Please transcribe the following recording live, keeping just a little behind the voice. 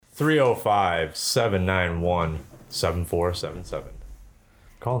305-791-7477.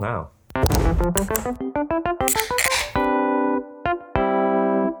 Call now. No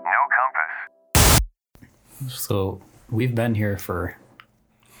compass. So we've been here for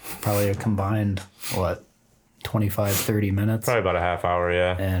probably a combined, 25, 30 minutes? Probably about a half hour,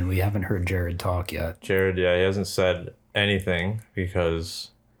 yeah. And we haven't heard Jared talk yet. Jared, yeah, he hasn't said anything because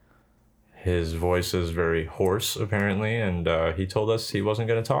his voice is very hoarse, apparently, and he told us he wasn't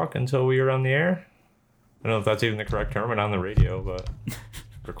going to talk until we were on the air. I don't know if that's even the correct term, and on the radio, but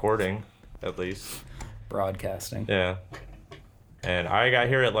recording, at least. Broadcasting. Yeah. And I got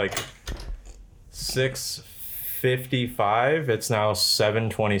here at like 6:55. It's now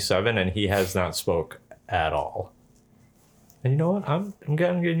 7:27, and he has not spoke at all. And you know what? I'm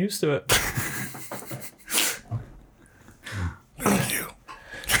getting used to it. Thank you.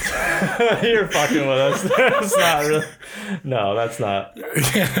 You're fucking with us. That's not really. No, that's not.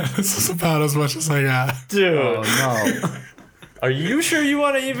 Yeah, this is about as much as I got. Dude. Oh, no. Are you sure you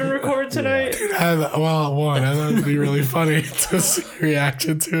want to even record tonight? Dude, I thought it'd be really funny to see your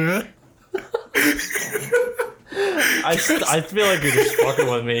reaction to it. I feel like you're just fucking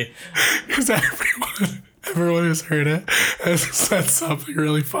with me. Because everyone who's heard it has said something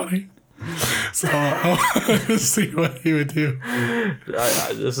really funny. So I wanted to see what he would do.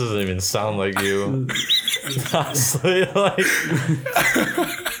 This doesn't even sound like you. Honestly, like.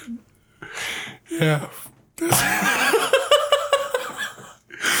 Yeah.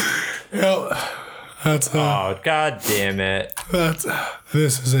 Yep. That's Oh, god damn it.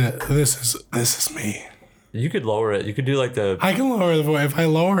 this is it. This is me. You could lower it. You could do like the. I can lower the voice. If I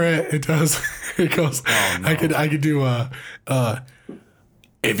lower it, it does. It goes. Oh, no. I could do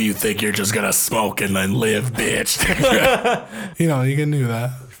if you think you're just gonna smoke and then live, bitch. You can do that.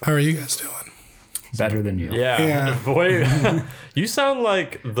 How are you guys doing? Better than you. Yeah. Boy, you sound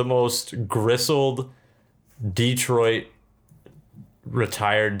like the most gristled Detroit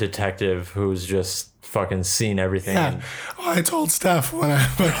retired detective who's just fucking seen everything. Yeah. Well, I told Steph when I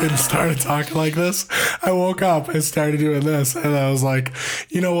fucking started talking like this, I woke up and started doing this, and I was like,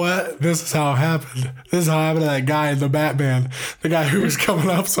 you know what? This is how it happened. This is how it happened to that guy in the Batman. The guy who was coming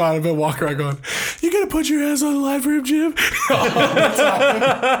up, so I'd been walking around going, you gonna put your hands on the live room, Jim? All the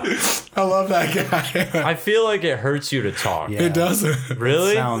time. I love that guy. I feel like it hurts you to talk. Yeah. It doesn't.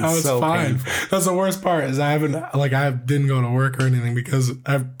 Really? Sounds No, it's so fine. painful. That's the worst part is I didn't go to work or anything because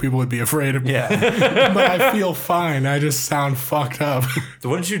people would be afraid of me. Yeah. But I feel fine. I just sound fucked up.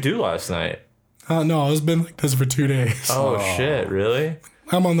 What did you do last night? No, it's been like this for 2 days. Oh, shit, really?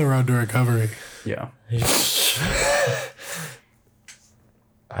 I'm on the road to recovery. Yeah.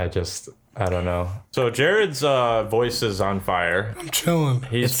 I don't know. So Jared's voice is on fire. I'm chilling.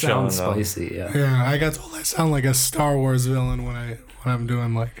 He's It chilling sounds though. spicy, yeah. Yeah, I got told I sound like a Star Wars villain when I'm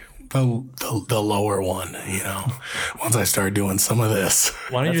doing like the lower one, once I start doing some of this.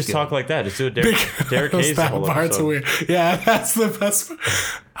 Why don't you just good. talk like that? Just do it Derek Those Hayes. bad parts are weird. Yeah, that's the best.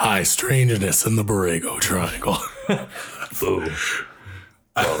 High strangeness in the Borrego Triangle. Boom.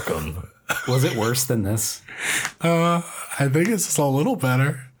 Welcome. Was it worse than this? I think it's just a little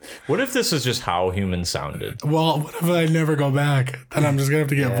better. What if this is just how humans sounded? Well, what if I never go back? Then I'm just gonna have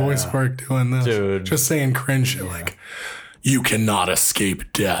to get voice work doing this. Dude. Just saying cringe shit like, you cannot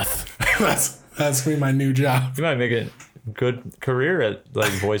escape death. that's gonna be my new job. You might make a good career at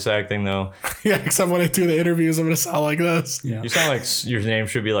like voice acting though. Yeah, except when I do the interviews, I'm gonna sound like this. Yeah. You sound like your name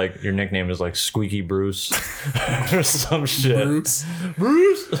should be like your nickname is like Squeaky Bruce or some shit.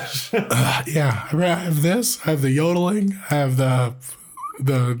 Bruce. Yeah, I have this. I have the yodeling. I have the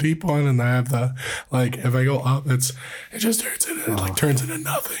deep one, and I have the if I go up, it just turns into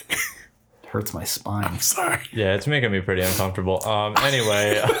nothing. Hurts my spine. Sorry. Yeah, it's making me pretty uncomfortable.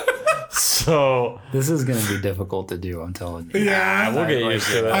 Anyway, so This is going to be difficult to do, I'm telling you. Yeah, we'll get used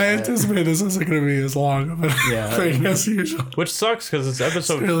to it. I anticipate this isn't going to be as long of a thing as usual. Which sucks because it's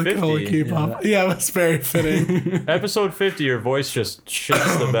episode Really cool to 50. keep up. Yeah, that's very fitting. Episode 50, your voice just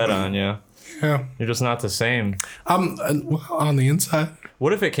shits the bed on you. Yeah, You're just not the same. I'm on the inside.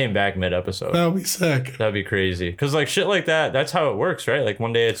 What if it came back mid-episode? That would be sick. That'd be crazy. Because like shit like that, that's how it works, right? Like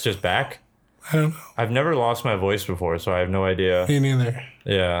one day it's just back. I don't know. I've never lost my voice before, so I have no idea. Me neither.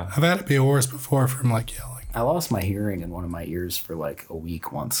 Yeah. I've had it be worse before from yelling. I lost my hearing in one of my ears for a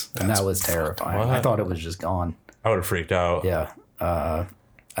week once, and that was terrifying. What? I thought it was just gone. I would have freaked out. Yeah.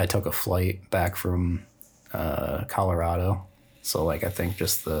 I took a flight back from Colorado. So I think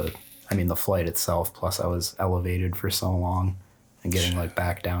just the flight itself, plus I was elevated for so long and getting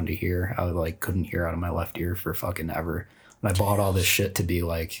back down to here, I couldn't hear out of my left ear for fucking ever. And I bought all this shit to be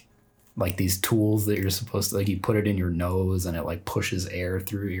like these tools that you're supposed to, like, you put it in your nose and it like pushes air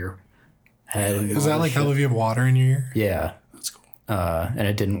through your head. And Is all that this like shit. how if you have water in your ear? Yeah. That's cool. And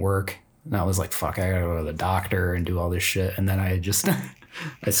it didn't work. And I was like, fuck, I gotta go to the doctor and do all this shit. And then I just,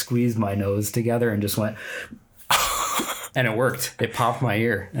 I squeezed my nose together and just went, and it worked. It popped my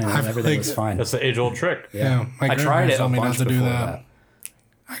ear and I feel everything like was fine. That's the age-old trick. Yeah, my I tried grandparents it a told me not bunch to do before that.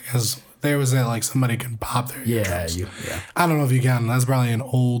 I guess there was that like somebody can pop their Yeah, eardrums. yeah. I don't know if you can. That's probably an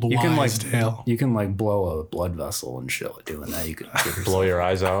old You can wise tale. you can like blow a blood vessel and shit with doing that. You could give yourself, Blow your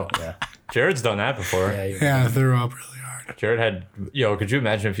eyes out. yeah, Jared's done that before. yeah, you- Yeah, I threw up really hard. Jared had, could you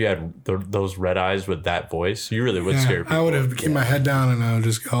imagine if you had those red eyes with that voice? You really would Yeah, scare people. I would have keep my head down and I would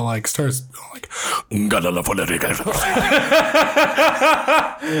just go like start going like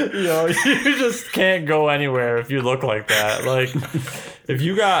You just can't go anywhere if you look like that. Like, if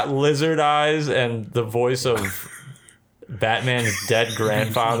you got lizard eyes and the voice of Batman's dead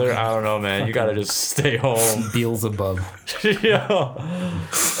grandfather, I don't know, man. You gotta just stay home. Beelzebub.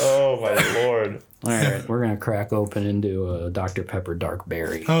 Oh my lord. All right, we're gonna crack open into a Dr. Pepper Dark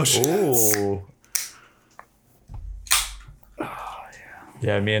Berry. oh shit. Ooh.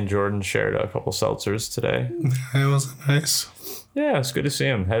 Yeah, me and Jordan shared a couple seltzers today. It was nice. Yeah, it's good to see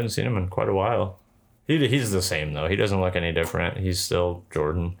him. Haven't seen him in quite a while. He's the same though. He doesn't look any different. He's still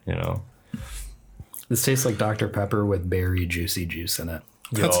Jordan, This tastes like Dr. Pepper with berry juicy juice in it.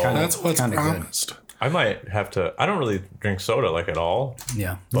 That's Yo. that's what's kinda good. promised. I might have to. I don't really drink soda like at all.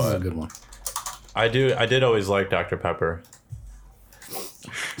 Yeah, this is a good one. I did always like Dr. Pepper.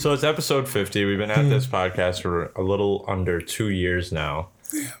 So it's episode 50. We've been at this podcast for a little under 2 years now.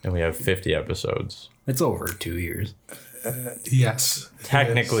 And we have 50 episodes. It's over 2 years. Yes.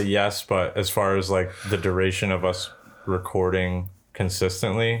 Technically, yes, but as far as like the duration of us recording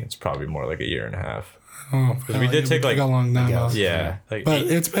consistently, it's probably more like a year and a half. Oh, we did take, like- a long time off. Yeah. Like But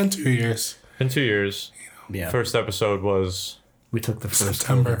it's been 2 years. in 2 years. Yeah, First episode was we took the first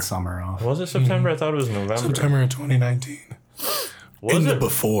September. COVID summer off. it September? I thought it was November. September of 2019. Was it?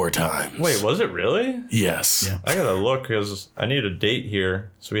 before times. Wait, was it really? Yes. Yeah. I gotta look because I need a date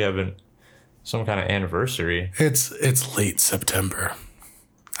here so we have some kind of anniversary. It's late September.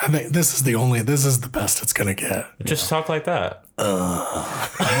 I think this is the best it's gonna get. Just talk like that.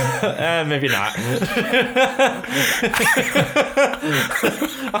 Maybe not.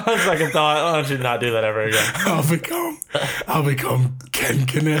 On second thought, why don't you not do that ever again? I'll become Ken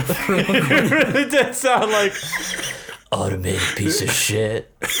Kniff. It really did sound like automated piece of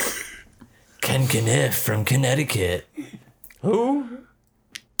shit. Ken Kniff from Connecticut. Who?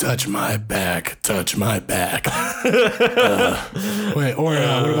 Touch my back. Wait, or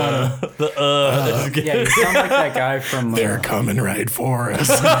what about Yeah, you sound like that guy from. they're coming right for us?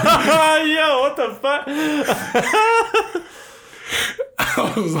 Yo, what the fuck?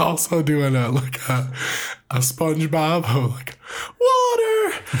 I was also doing a SpongeBob. I was like,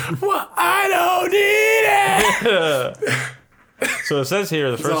 water. Well, I don't need it. So it says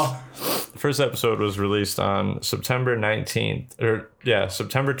here the first episode was released on September 19th,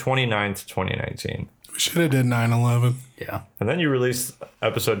 September 29th, 2019. We should have did 9/11. Yeah, And then you released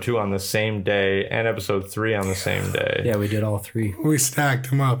episode 2 on the same day and episode 3 on the same day. yeah, we did all three. We stacked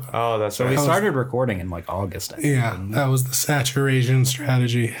them up. Oh, that's We right. started recording in like August. I think. Yeah, that was the saturation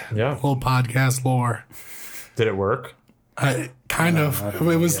strategy. Yeah. Little podcast lore. Did it work? Kind of. It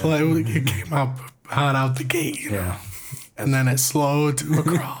was like it came up hot out the gate, Yeah. and then it slowed to a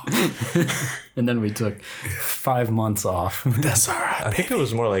crawl. And then we took 5 months off. That's all right. I think it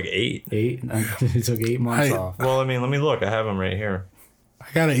was more like 8. We took 8 months off. Well, I mean, let me look. I have them right here. I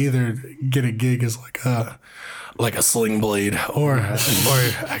gotta either get a gig as like a sling blade, or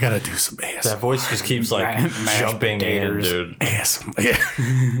I gotta do some That ASMR. voice just keeps like Mashed jumping in, potatoes. dude. ASMR. Yeah.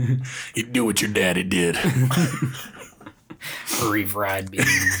 You do what your daddy did. Refried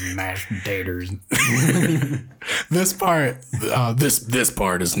beans, mashed potatoes. This part, this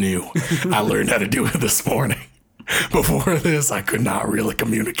part is new. I learned how to do it this morning. Before this, I could not really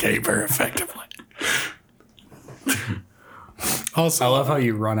communicate very effectively. Also, I love how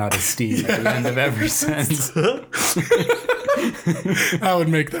you run out of steam at the end of every sentence. I would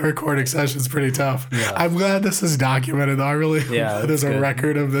make the recording sessions pretty tough. Yeah. I'm glad this is documented. Though. I really hope Yeah, that there's that's a good.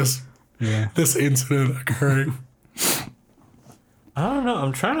 record of this incident occurring. I don't know.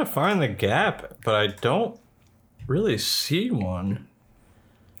 I'm trying to find the gap, but I don't really see one.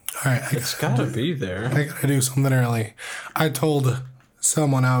 All right, It's gotta be there. I gotta do something early. I told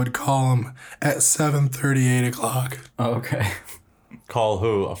someone I would call him at 7:30, 8 o'clock. Oh, okay. Call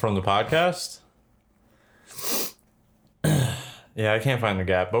who? From the podcast? Yeah, I can't find the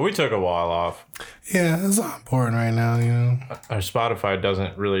gap, but we took a while off. Yeah, it's not important right now, you know. Our Spotify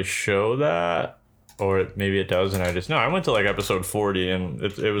doesn't really show that, or maybe it does, and I went to like episode 40, and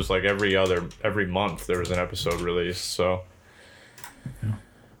it was like every month there was an episode released. So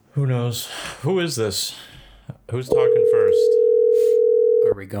who knows? Who is this? Who's talking first?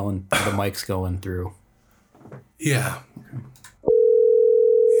 Are we going? The mic's going through. Yeah,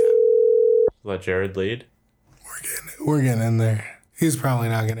 Let Jared lead. we're getting in there. He's probably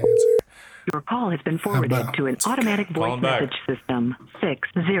not going to answer. Your call has been forwarded to an automatic Call voice him back. message system.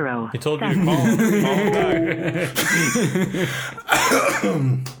 60. He told you to call him back.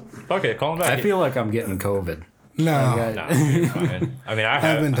 Fuck it, call him back. I feel like I'm getting COVID. No. No, you're fine. I mean, I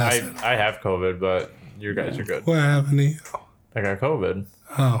been have tested. I have COVID, but you guys are good. What happened to you? I got COVID.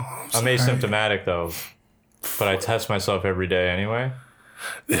 Oh, I'm asymptomatic though, but I test myself every day anyway,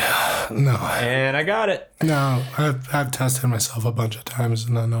 no. and I got it. No, I've tested myself a bunch of times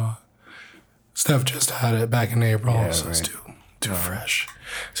and I know Steph just had it back in April, Yeah, so it's right. too fresh.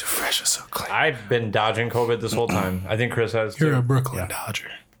 Too fresh, it's so clean. I've been dodging COVID this whole time. I think Chris has You're too. a Brooklyn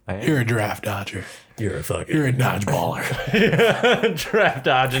Dodger. I am. You're a draft Dodger. You're a fucking You're a dodgeballer. draft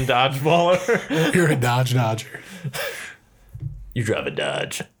dodge and dodgeballer. You're a Dodge Dodger. You drive a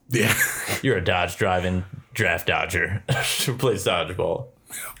Dodge. Yeah. You're a Dodge driving draft dodger who plays dodgeball.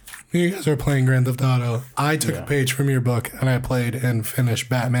 You guys are playing Grand Theft Auto. I took a page from your book and I played and finished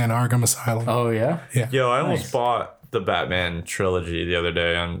Batman Arkham Asylum. Oh yeah. Yo, I almost Nice. bought the Batman trilogy the other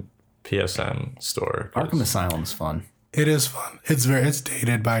day on PSN store. 'cause Arkham Asylum's fun. It is fun. It's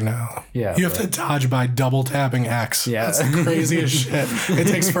dated by now. Yeah, You have to dodge by double tapping X. Yeah. That's the craziest shit. It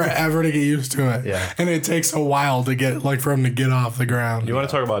takes forever to get used to it. Yeah. And it takes a while to get for him to get off the ground. You want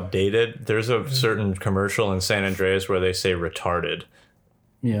to talk about dated? There's a certain commercial in San Andreas where they say retarded.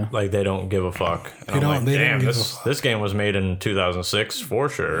 Yeah. Like they don't give a fuck. And They I'm don't- like, they don't damn, give a this fuck." this game was made in 2006 for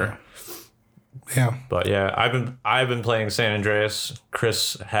sure. Yeah. But yeah, I've been playing San Andreas.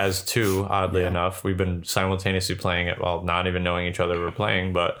 Chris has too, oddly enough. We've been simultaneously playing it while not even knowing each other we're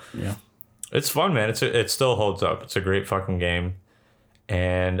playing, but Yeah. it's fun, man. It still holds up. It's a great fucking game.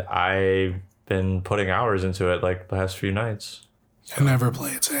 And I've been putting hours into it like the past few nights. I never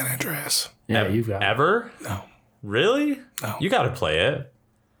played San Andreas. Yeah. You've got. Ever? No. Really? No. You gotta play it.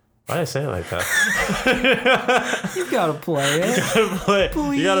 Why did I say it like that? You gotta play it.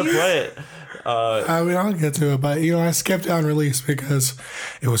 You gotta play it. I mean, I'll get to it, but I skipped on release because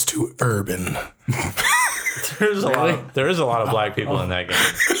it was too urban. There is a lot of black people in that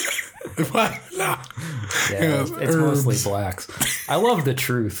game. What? No. Yeah, Yeah, it's mostly herbs. blacks. I love the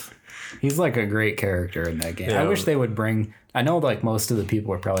truth. He's like a great character in that game. Yeah. I wish they would bring. I know like most of the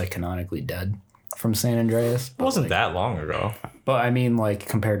people are probably canonically dead from San Andreas. It wasn't that long ago. But I mean, like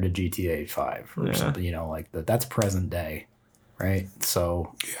compared to GTA 5 or something, like that's present day, right?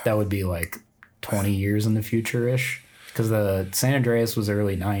 So that would be like 20 years in the future ish. Because the San Andreas was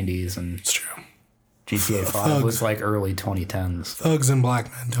early 90s and It's true. GTA 5 was like early 2010s. Thugs and black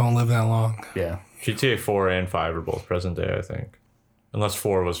men don't live that long. Yeah. GTA 4 and 5 are both present day, I think. Unless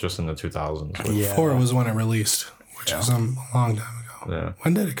 4 was just in the 2000s. which- Yeah. 4 was when it released, which was a long time ago. Yeah.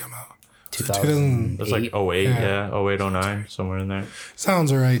 When did it come out? 2000. It was like 08, yeah, 08, 09, somewhere in there.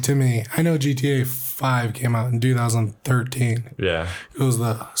 Sounds alright to me. I know GTA 5 came out in 2013. Yeah. It was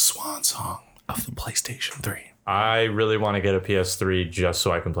the swan song of the PlayStation 3. I really want to get a PS3 just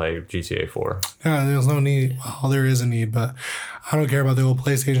so I can play GTA 4. Yeah, there's no need. Well, there is a need, but I don't care about the old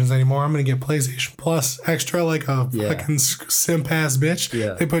PlayStations anymore. I'm going to get PlayStation Plus extra like a Yeah. fucking simp ass bitch.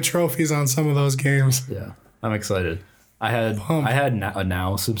 Yeah. They put trophies on some of those games. Yeah. I'm excited. I had a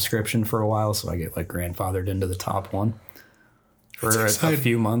Now subscription for a while, so I get like grandfathered into the top one for a exciting.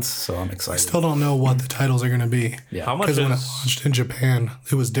 few months. So I'm excited. Still don't know what the titles are going to be. Yeah. How much Because when it is launched in Japan,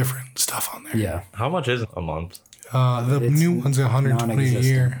 it was different stuff on there. Yeah. how much is a month? The It's new one's 120 a non-existent.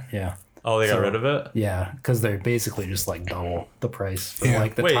 year. Yeah. Oh, they got rid of it? Yeah. Because they're basically just like double the price for Yeah.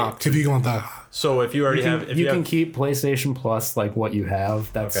 like the Wait, top If you want the So if you already have, if you you can have, keep PlayStation Plus like what you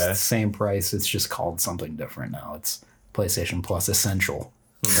have. That's Okay. the same price. It's just called something different now. It's PlayStation Plus Essential,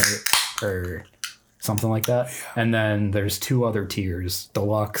 right? Or something like that. And then there's two other tiers: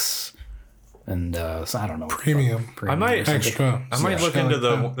 Deluxe and so I don't know. premium. I might Extra. I might look Shit into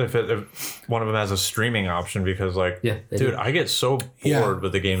like the that. if one of them has a streaming option because like Yeah, they dude, do. I get so bored Yeah.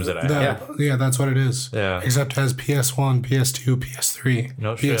 with the games that I have. Yeah, that's what it is. Yeah. Except it has PS1, PS2, PS3,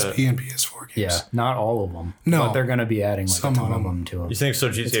 No shit. PSP, and PS4 games. Yeah, not all of them. No. But they're going to be adding like Some a ton of of them. them to them. You think so?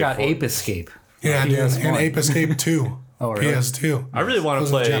 GTA It's got 4? Ape Escape. Yeah, dude, PS1. and Ape Escape 2. Oh, really? PS2. I really want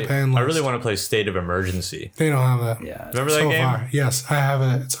to Those are play. Japan I really list. want to play State of Emergency. They don't have that. Yeah. Remember that So game? far, yes, I have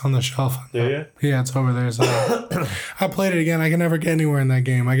it. It's on the shelf. Do you? Yeah, it's over there. So I played it again. I can never get anywhere in that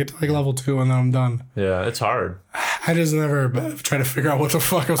game. I get to like level 2 and then I'm done. Yeah, it's hard. I just never try to figure out what the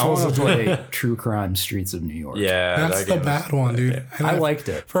fuck I'm I supposed want to to do. play True Crime Streets of New York. Yeah, That's that the game bad is- one, dude. And I liked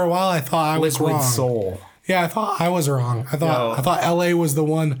it. For a while, I thought I was Liquid wrong. Soul. Yeah, I thought I was wrong. I Yo. thought LA was the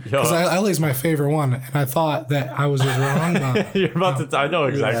one because Yo. LA is my favorite one, and I thought that I was just wrong. But You're about to. I know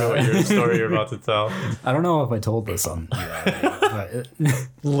exactly what your story you're about to tell. I don't know if I told this on. But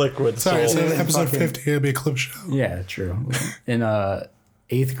Liquid sorry, Soul. so episode fucking- 50 it'll be a clip show. yeah, true. In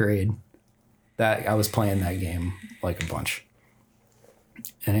 8th grade, that I was playing that game like a bunch.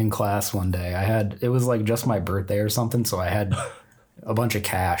 And in class one day, it was like just my birthday or something, so I had a bunch of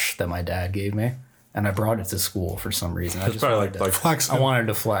cash that my dad gave me, and I brought it to school for some reason. I just Probably wanted like to, Flex. I wanted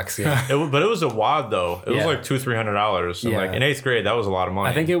to flex. Yeah, but it was a wad though. It was Yeah. like $200-$300. And Yeah. like in 8th grade, that was a lot of money.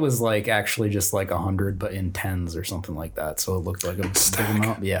 I think it was like actually just like 100, but in tens or something like that. So it looked like a big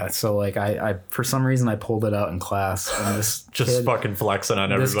amount. Yeah. So like I for some reason I pulled it out in class, and this just kid, fucking flexing on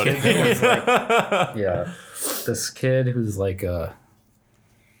this everybody. kid was like, yeah, this kid who's like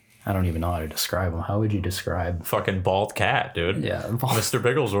I don't even know how to describe him. How would you describe? Fucking bald cat, dude. Yeah, Mr.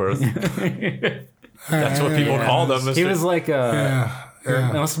 Bigglesworth. That's what people called him. Mr. he was like Yeah,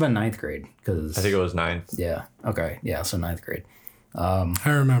 it must have been 9th grade because I think it was 9th. yeah, okay, yeah, so 9th grade. I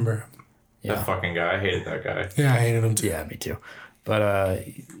remember. Yeah. That fucking guy. I hated that guy. Yeah, I hated him too. Yeah, me too. But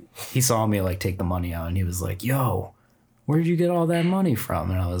he saw me like take the money out, and he was like, "Yo, where'd you get all that money from?"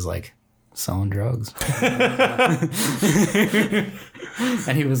 And I was like, "Selling drugs."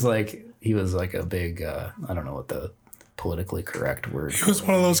 And he was like a big I don't know what the politically correct word. He was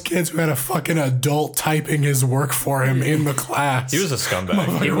one of those kids who had a fucking adult typing his work for him in the class. He was a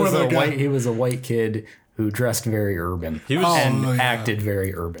scumbag. He was What a guy. he was a white kid who dressed very urban. He was- and Oh, yeah. acted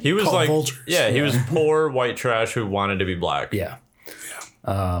very urban. He was Called like, vultures. yeah, he was poor white trash who wanted to be black. yeah.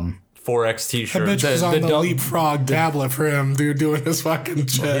 4X That t-shirt. bitch was on the the dog- leapfrog tablet for him, dude, doing his fucking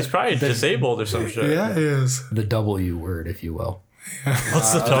He's shit. probably disabled or some shit. Yeah, he is. The W word, if you will.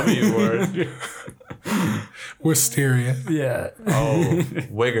 What's the W word? Wisteria. Yeah. Oh,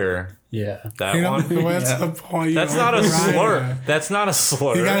 wigger. Yeah. That You know, one. what's the point? That's not a slur. That's not a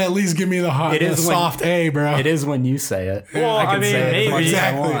slur. You gotta at least give me the hot, It the is when- soft A, bro. It is when you say it. Well, I can mean, say it as maybe. much as I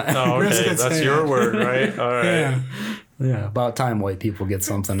Exactly. want. Oh, Risk okay. it, That's say your it. word, right? All right. Yeah. Yeah, about time white people get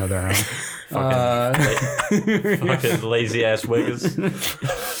something of their own. Fucking lazy ass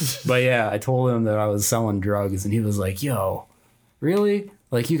wiggers. But yeah, I told him that I was selling drugs, and he was like, "Yo, really?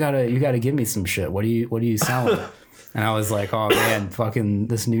 Like you gotta give me some shit. What are you selling?" And I was like, "Oh man, fucking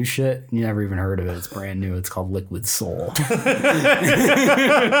this new shit. You never even heard of it. It's brand new. It's called Liquid Soul."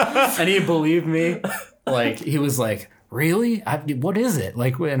 And he believed me. Like he was like, "Really? What is it?"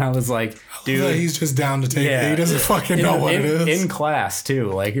 Like, and I was like, "Dude." He's just down to take Yeah. it. He doesn't fucking know what it is. In class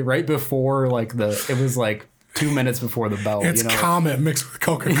too, like right before it was like 2 minutes before the bell. It's you know? Comet mixed with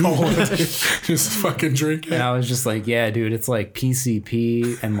Coca-Cola. Just fucking drink it. And I was just like, yeah, dude, it's like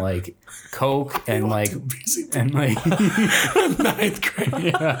PCP and like Coke and like and like Ninth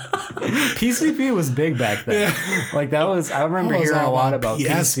grade. PCP was big back then. Like that was I remember I was hearing a all lot about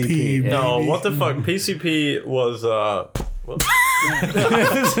about PSP, PCP. Yeah. No, what the fuck? PCP was I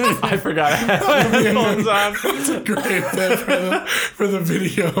forgot. I had headphones on. Great bit for the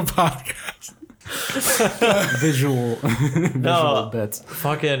video podcast. Visual No, bits.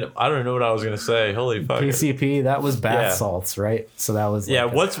 fucking. I don't know what I was gonna say. Holy fuck. PCP, that was bath Yeah. salts, right? So that was Yeah,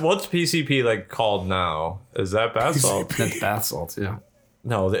 like what's PCP like called now? Is that bath salt? that's bath salts, yeah.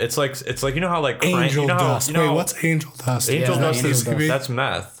 No, it's like you know how like Angel you know how, dust. You know Wait, how what's angel dust? angel Yeah, dust? angel Is, dust. that's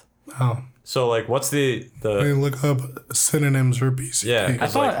meth. Oh, So like, what's the let me look up synonyms for PCP. Yeah, I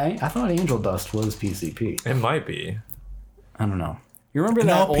It's thought angel dust was PCP. It might be. I don't know. You remember No,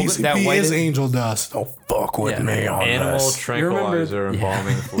 that old PCP that white is angel dust. Oh, fuck with Yeah. me on Animal this. tranquilizer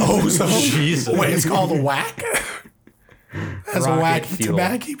embalming fluid. Oh, so Jesus. wait, it's called a whack. That's a Rocket whack fuel.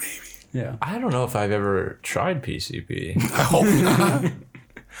 tobacco, baby. Yeah. I don't know if I've ever tried PCP. I hope not.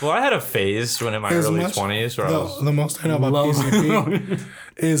 Well, I had a phase when in my As early much- 20s where I was. The most I know about Love- PCP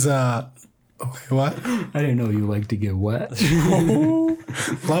is wait, what? I didn't know you like to get wet.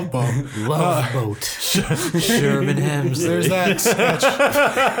 Love Boat. Love boat. Sherman Hemsley. There's that sketch.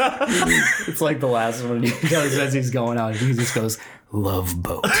 It's like the last one he does as he's going out. He just goes, Love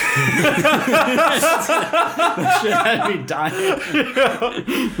Boat. That shit had me dying.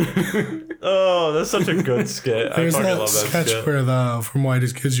 Oh, that's such a good skit. There's I fucking that love that sketch skit. where from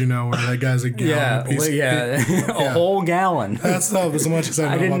Whitest Kids You Know, where that guy's a gallon Yeah, of PCP. a whole gallon. That's stuff as much as I know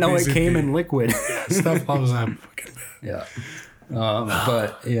I didn't about know it PCP. came in liquid. Stuff loves that fucking bit. Yeah.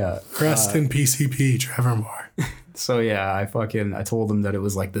 But yeah. Rest in PCP, Trevor Moore. So yeah, I told him that it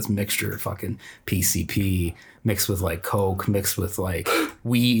was like this mixture of fucking PCP mixed with like Coke, mixed with like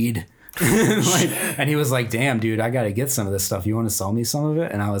weed. And he was like, damn, dude, I got to get some of this stuff. You want to sell me some of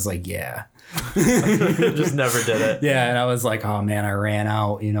it? And I was like, yeah. Just never did it. Yeah. And I was like, oh man, I ran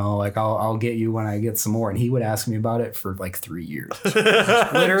out, like I'll get you when I get some more. And he would ask me about it for like 3 years,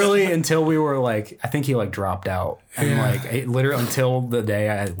 literally until we were like, I think he like dropped out. And like literally until the day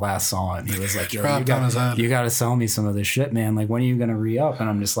I last saw him, he was like, yo, Dropped on his head. you got to sell me some of this shit, man. Like, when are you going to re-up? And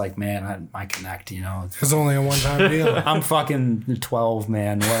I'm just like, man, I connect, It's only a one-time deal. I'm fucking 12,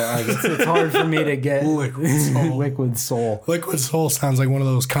 man. Like, it's hard for me to get Liquid Soul. Liquid Soul. Liquid Soul sounds like one of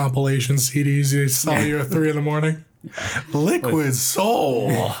those compilation CDs you saw you at 3 a.m. Liquid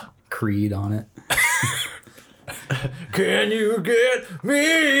Soul. Creed on it. Can you get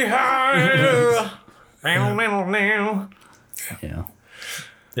me higher? Yeah,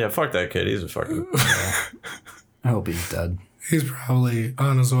 Yeah. fuck that kid. He's a fucking. I hope he's dead. He's probably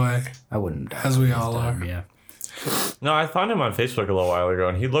on his way, I wouldn't. as we all are. Yeah. No, I found him on Facebook a little while ago,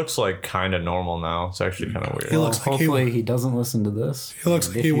 and he looks like kind of normal now. It's actually kind of weird. He looks like Hopefully he doesn't listen to this. He looks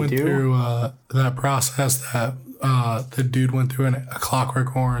like If he you went do, through that process that the dude went through in A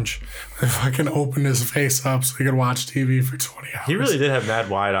Clockwork Orange. They fucking opened his face up so he could watch TV for 20 hours. He really did have mad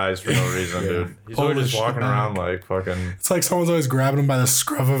wide eyes for no reason, dude. He's Pull always the just shit walking back. around like fucking It's like someone's always grabbing him by the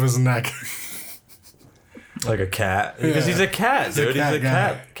scruff of his neck. like a cat. Because he's a cat, dude. He's a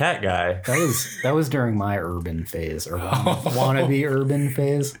cat guy. that was during my urban phase or wannabe urban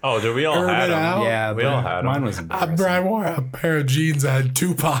phase. Oh, dude, we all Urban had him. Out? Yeah, we but all had mine him. was I embarrassing. wore a pair of jeans that had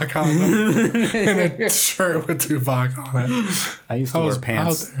Tupac on them and a shirt with Tupac on it. I used to I wear was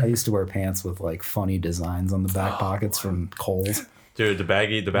pants. out there. I used to wear pants with like funny designs on the back pockets from Kohl's, Dude, the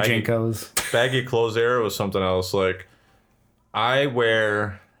baggy Jinkos. baggy clothes era was something else. Like, I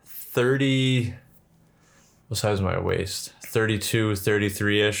wear 30. What size is my waist? 32,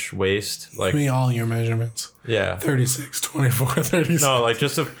 33-ish waist. Like, Give me all your measurements. yeah. 36, 24, 36. No, like,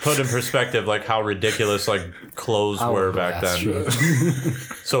 just to put in perspective, like, how ridiculous, like, clothes were back then.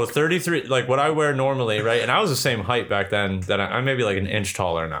 So 33, like, what I wear normally, right? And I was the same height back then. That I'm maybe, like, an inch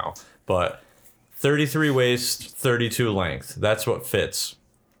taller now. But 33 waist, 32 length. That's what fits.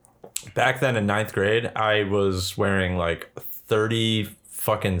 Back then in 9th grade, I was wearing, like,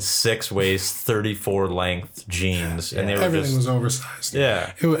 36 waist, 34 length jeans. And they were Everything just... was oversized.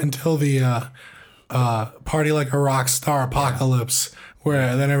 Yeah. Until the Party Like a Rock Star apocalypse,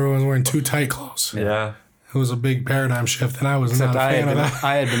 where then everyone was wearing too tight clothes. Yeah. It was a big paradigm shift, and I was Except not a I fan had, of been, that.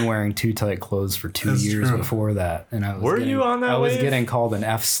 I had been wearing too tight clothes for 2 That's years true. before that, and I was. Were you on that I was wave? getting called an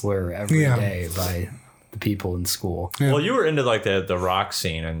F slur every day Yeah. by the people in school. Yeah. Well, you were into, like, the rock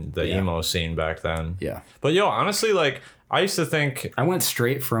scene and the Yeah. emo scene back then. Yeah, But, yo, honestly, like, I used to think... I went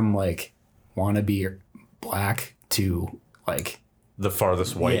straight from like wannabe black to like the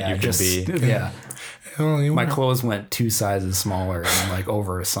farthest white you can be. Yeah, Oh, you my went- clothes went 2 sizes smaller in like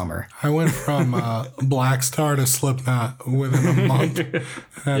over a summer. I went from Black Star to Slipknot within a month, and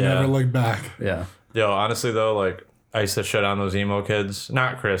I Yeah. never looked back. Yeah, Yo, honestly though, like, I used to shit on those emo kids.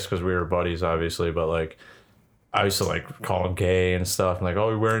 Not Chris, because we were buddies, obviously, but like, I used to like call him gay and stuff. And like, oh,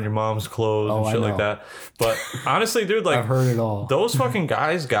 you're wearing your mom's clothes Oh, and I shit like know. that. But honestly, dude, like, I've heard it all. those fucking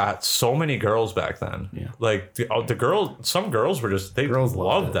guys got so many girls back then. Yeah. Like the girl, some girls were just they Girls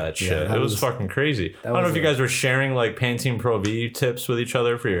loved loved it. that Yeah, shit. that It was was- fucking crazy. I don't know was if you guys were sharing like Pantene Pro V tips with each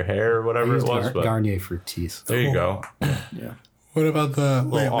other for your hair or I whatever it used was. But Garnier Fructis. there you go. Yeah. What about the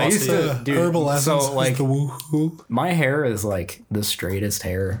I used to- dude, herbal essence? so, like- the woohoo. My hair is like the straightest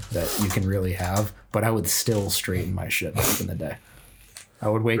hair that you can really have, but I would still straighten my shit back in the day. I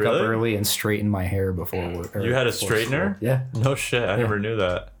would wake up Really? early and straighten my hair before work. You had a straightener? Yeah, No shit, I never knew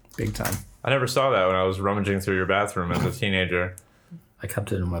that. big time. I never saw that when I was rummaging through your bathroom as a teenager. I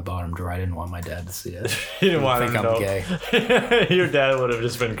kept it in my bottom drawer. I didn't want my dad to see it. You didn't want I him think to I'm know. gay. Your dad would have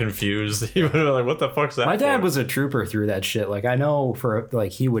just been confused. He would have been like, "What the fuck's that?" My dad for?" was a trooper through that shit. Like I know for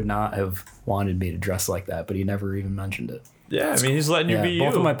like he would not have wanted me to dress like that, but he never even mentioned it. Yeah, I mean, he's letting you Yeah, be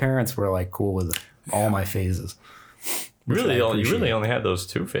both you. of my parents were like cool with all my phases. Really, I you appreciate. really only had those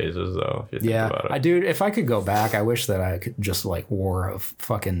 2 phases, though. If you think Yeah, about I it. dude. If I could go back, I wish that I could just like wore a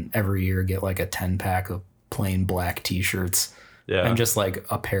fucking every year get like a 10-pack of plain black T-shirts Yeah. And just like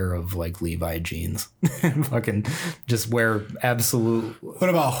a pair of like Levi jeans. Fucking just wear absolute What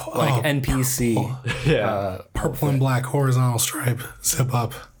about like NPC. Yeah. purple and black horizontal stripe zip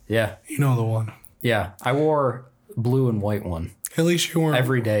up? Yeah. You know the one. Yeah. I wore blue and white one At least you weren't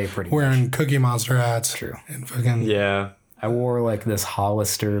every day pretty much. wearing Cookie Monster hats. True. And fucking. Yeah. I wore like this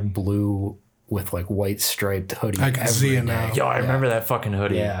Hollister blue with like white striped hoodie. I can see every it now. day. Yo, I remember that fucking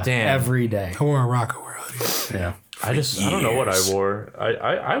hoodie. Yeah. Damn. Every day. I wore a Rockaware hoodie. Yeah. I don't know what I years. wore.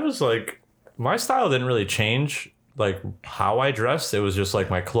 I was like, my style didn't really change, like how I dressed. It was just like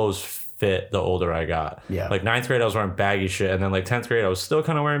my clothes fit the older I got. Yeah. Like 9th grade, I was wearing baggy shit. And then like 10th grade, I was still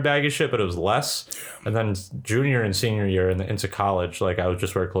kind of wearing baggy shit, but it was less. And then junior and senior year and into college, like I would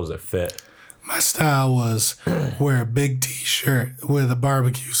just wear clothes that fit. My style was wear a big T-shirt with a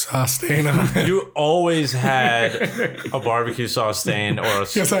barbecue sauce stain on it. You always had a barbecue sauce stain or a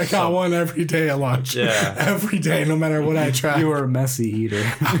Because I got one every day at lunch. Yeah. Every day, no matter what I tried. You were a messy eater.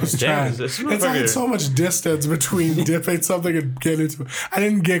 I was trying. this It's motherfucker- like so much distance between dipping something and getting into it. I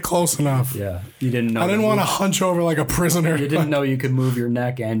didn't get close enough. Yeah. You didn't know. I didn't to want to move- hunch over like a prisoner. You didn't know you could move your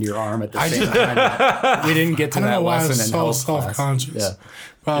neck and your arm at the same time. We didn't get to I don't that know why I lesson was in so health class. self-conscious. Yeah.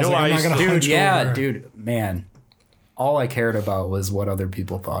 But I was You know like, why I'm I not going to used hunch Dude, yeah, over. dude, man. All I cared about was what other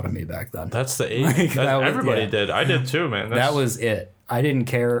people thought of me back then. That's the age. that was- Everybody yeah. did. I did too, man. That was it. I didn't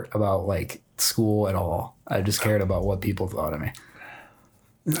care about like school at all. I just cared about what people thought of me.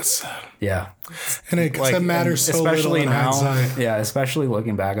 That's sad. Yeah. And it, 'cause Like, it matters and so little especially in now. hindsight. Yeah, especially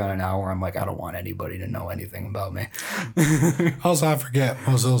looking back on it now where I'm like, I don't want anybody to know anything about me. Also, I forget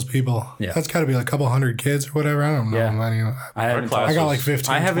most of those people. Yeah. That's got to be like a couple hundred kids or whatever. I don't know. Yeah. Anyway. I haven't class talked, I got was- like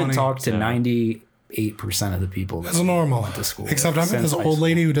 15, I haven't 20. talked to 98% of the people that That's normal. went to school. Except I met since this high old school.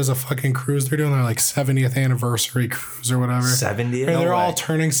 lady who does a fucking cruise. They're doing their like 70th anniversary cruise or whatever. 70. Or they're all way.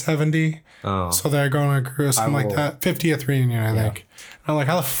 turning 70. Oh. So they're going on a cruise, something like will- that. 50th reunion, I think. And I'm like,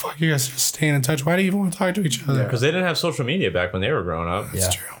 how the fuck are you guys just staying in touch? Why do you even want to talk to each other? Because they didn't have social media back when they were growing up. Yeah.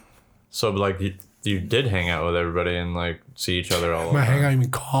 It's true. So like you did hang out with everybody and like see each other all the I hang time. out,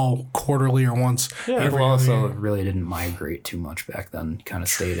 even call quarterly or once. Yeah. every People other also year. really didn't migrate too much back then. Kind of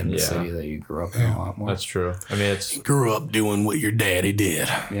stayed in the Yeah. city that you grew up in a lot more. That's true. I mean, it's Grew up doing what your daddy did.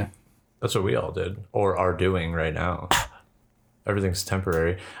 Yeah. that's what we all did or are doing right now. Everything's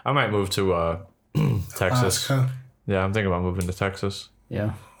temporary. I might move to Texas. Alaska. Yeah, I'm thinking about moving to Texas.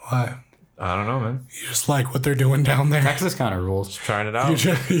 Yeah. Why? I don't know, man. You just like what they're doing down there. Texas kind of rules. Trying it You out.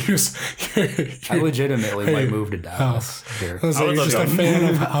 just I legitimately might move to Dallas. Here. I was like, would you're love just a to-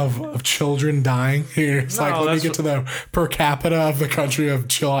 fan of children dying. You're just like, No, let me that's get to the per capita of the country of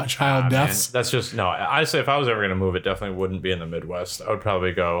child Man, deaths. that's just no. I say if I was ever gonna move, it definitely wouldn't be in the Midwest. I would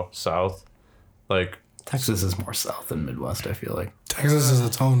probably go south, like Texas is more south than Midwest, I feel like. Texas is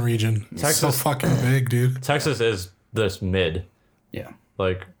its own region. It's so Texas- fucking big, dude. Texas is this mid. Yeah.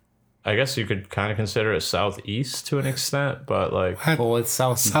 Like, I guess you could kind of consider it southeast to an extent, but like, Well, it's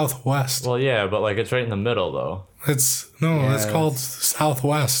south. Southwest. well, yeah, but like it's right in the middle though. It's Yeah, called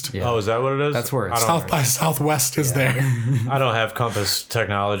Southwest. Yeah. Oh, is that what it is? That's where it's I don't, South by Southwest is there. I don't have compass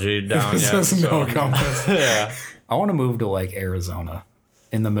technology down This yet. is no So. compass. Yeah, I want to move to like Arizona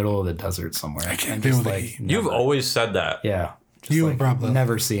in the middle of the desert somewhere. I can't deal with the heat. you've always said that. Yeah. Just You like probably-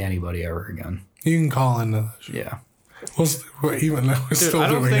 never see anybody ever again. You can call into the Yeah. we're even though we're Dude, still I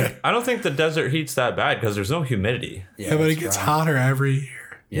don't doing think it. I don't think the desert heat's that bad because there's no humidity. Yeah, but it gets hotter every year.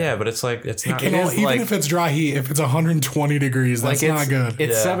 Yeah, but it's like it's not. It is Even like- if it's dry heat, if it's 120 degrees, that's Like not good.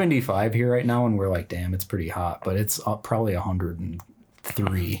 It's Yeah. 75 here right now, and we're like, damn, it's pretty hot. But it's probably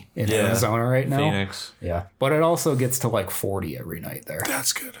 103 in Yeah. Arizona right now. Phoenix. Yeah, but it also gets to like 40 every night there.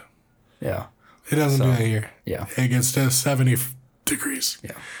 That's good. Yeah, It doesn't do that here. yeah, It gets to 70 degrees.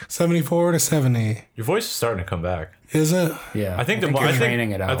 yeah, 74 to 70. Your voice is starting to come back. Is it? yeah. I think you're I training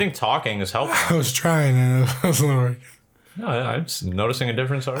think it out. I think talking is helping. I was trying and it wasn't working. No, I'm just noticing a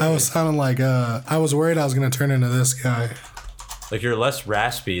difference already. I was sounding like I was worried I was gonna turn into this guy. Like you're less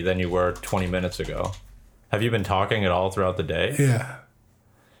raspy than you were 20 minutes ago. Have you been talking at all throughout the day? Yeah.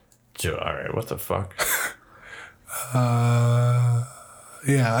 Dude, all right, what the fuck?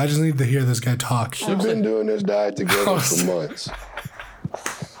 Yeah, I just need to hear this guy talk. We've been doing this diet together for months,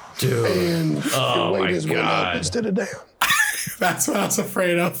 Dude, and Oh your my weight has went up God. instead of down. That's what I was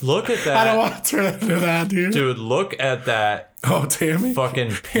afraid of. look at I don't that. want to turn into that, dude. Dude, look at that Oh, Tammy?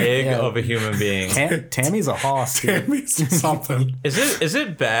 fucking pig Yeah. of a human being. Tammy's a hoss. Dude. Tammy's something. Is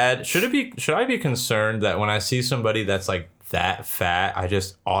it bad? Should I be concerned that when I see somebody that's like that fat, I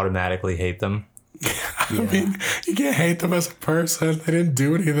just automatically hate them? I mean, you can't hate them as a person. They didn't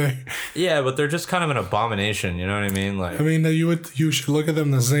do anything. Yeah, but they're just kind of an abomination, you know what I mean? Like I mean, you should look at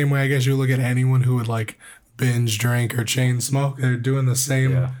them the same way I guess you look at anyone who would like binge drink or chain smoke. They're doing the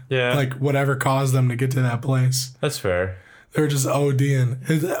same, Yeah. like whatever caused them to get to that place. That's fair. They're just ODing.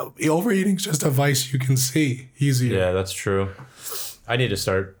 Overeating's just a vice you can see easier. Yeah, that's true. I need to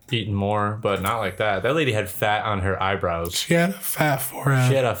start eating more, but not like that. That lady had fat on her eyebrows. She had a fat forehead.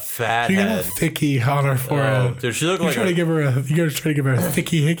 She had a fat She got a head. thickie on her Oh, forehead. dude, she looked You like gotta give her a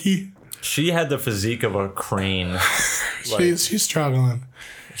thicky hickey. she had the physique of a crane. She's struggling.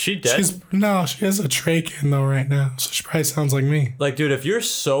 She dead? She has a trach in though right now, so she probably sounds like me. Like, dude, if you're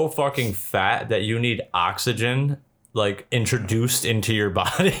so fucking fat that you need oxygen, like, introduced into your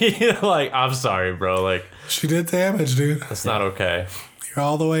body, like, I'm sorry, bro. Like, She did damage, dude. that's not okay. You're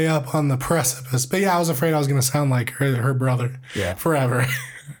all the way up on the precipice. But yeah, I was afraid I was gonna sound like her brother. Yeah. Forever.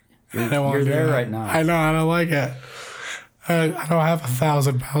 You're there right now. I know. I don't like it. I don't have a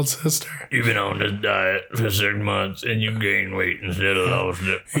 1,000-pound sister. You've been on this diet for 6 months and you gained weight instead of lost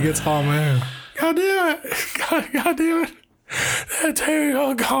it. He gets all mad. God damn it. God damn it. That Terry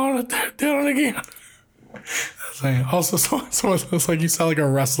O'Connor doing it again. That's like, also, someone looks like you sound like a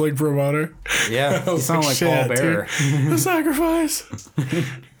wrestling promoter. Yeah, I you was sound like Paul Bearer. The sacrifice.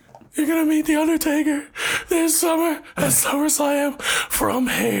 You're gonna meet the Undertaker this summer at SummerSlam from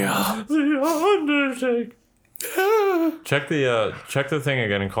here. The Undertaker. Check the thing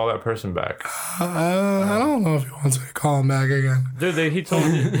again and call that person back. I don't know if he wants me to call him back again. Dude, he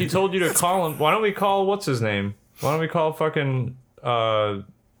told you to call him. Why don't we call what's his name? Why don't we call fucking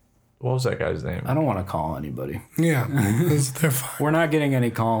what was that guy's name? I don't want to call anybody. Yeah, they're fine. We're not getting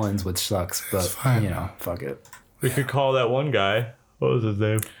any call-ins, which sucks, but, fine. fuck it. We could call that one guy. What was his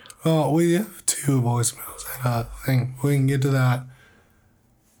name? Well, we have 2 voicemails. I think we can get to that.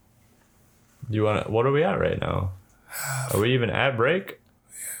 You want to? What are we at right now? Are we even at break?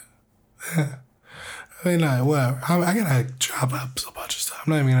 I mean, whatever. I gotta chop up a bunch of stuff.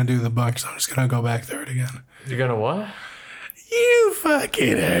 I'm not even gonna do the bunch. I'm just gonna go back through it again. You're gonna what? You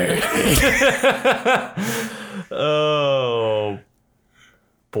fucking heard. Oh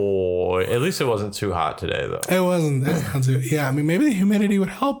boy! At least it wasn't too hot today, though. It wasn't. It's not too, yeah, I mean, maybe the humidity would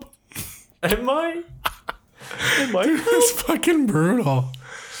help. It might. It might. It's fucking brutal.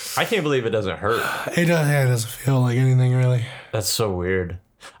 I can't believe it doesn't hurt. It doesn't feel like anything really. That's so weird.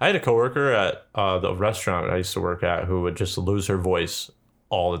 I had a coworker at the restaurant I used to work at who would just lose her voice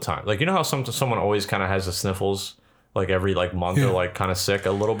all the time. Like, you know how someone always kind of has the sniffles, like every month, or like kind of sick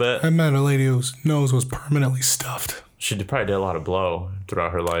a little bit. I met a lady whose nose was permanently stuffed. She probably did a lot of blow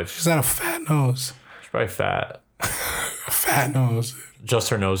throughout her life. She's got a fat nose. She's probably fat. A fat nose. Just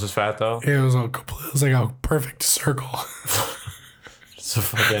her nose is fat though. It was like a perfect circle. It's a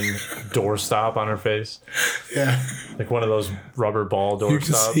fucking doorstop on her face. Yeah. Like one of those rubber ball doorstops. You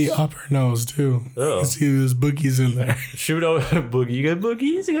can see up her nose too. You Oh. can see those boogies in there. Shoot over boogie. You got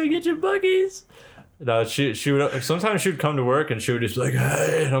boogies? You gotta get your boogies. No, she would sometimes she would come to work and she would just be like,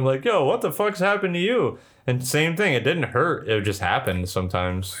 hey, and I'm like, yo, what the fuck's happened to you? And same thing, it didn't hurt. It just happened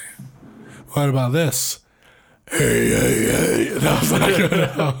sometimes. What about this? Hey. That was not good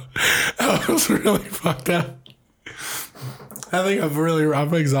at all. That was really fucked up. I think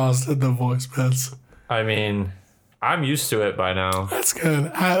I'm exhausted the voice bits. I mean, I'm used to it by now. That's good.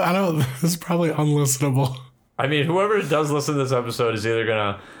 I don't, this is probably unlistenable. I mean, whoever does listen to this episode is either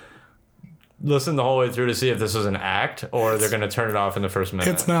gonna listen the whole way through to see if this is an act, or they're gonna turn it off in the first minute.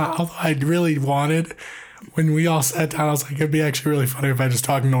 It's not, although I really wanted, when we all sat down, I was like, it'd be actually really funny if I just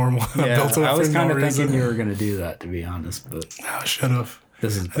talked normal. Yeah, I was kind of reason. thinking you were going to do that, to be honest, but I should have.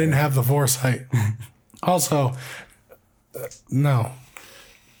 this is I didn't have the foresight. Also, no.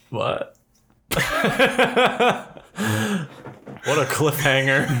 What? What a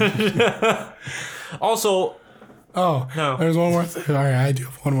cliffhanger. Also, Oh, No. There's one more thing. All right, I do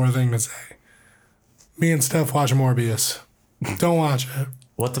have one more thing to say. Me and Steph watch Morbius. Don't watch it.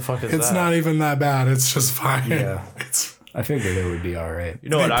 what the fuck is It's that? not even that bad. It's just fine. Yeah. It's I figured it would be all right. You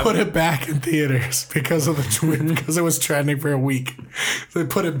know they what? put it back in theaters because of because it was trending for a week. They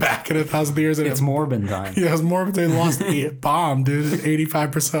put it back in 1,000 theaters and It's Morbin time. yeah, it was more. They lost the bomb, dude.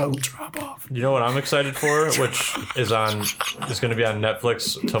 85% drop off. You know what I'm excited for, which is going to be on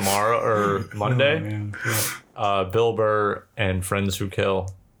Netflix tomorrow or Monday. Bill Burr and Friends Who Kill.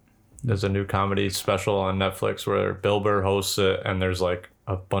 There's a new comedy special on Netflix where Bill Burr hosts it, and there's like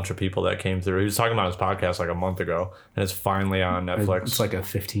a bunch of people that came through. He was talking about his podcast like a month ago, and it's finally on Netflix. It's like a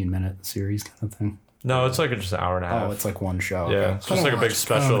 15-minute series kind of thing. No, it's like just an hour and a half. Oh, it's like one show. yeah, Okay. it's just like a big watch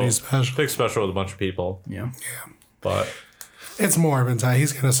special, comedy special. big special with a bunch of people. Yeah. But It's Morbin time.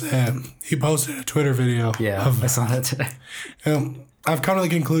 He's gonna say it. He posted a Twitter video. Yeah, of I saw that today. I've come to the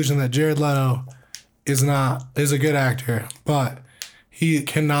conclusion that Jared Leto is a good actor, but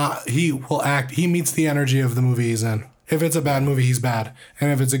He will act. He meets the energy of the movie he's in. If it's a bad movie, he's bad.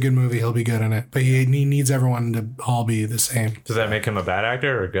 And if it's a good movie, he'll be good in it. But he needs everyone to all be the same. Does that make him a bad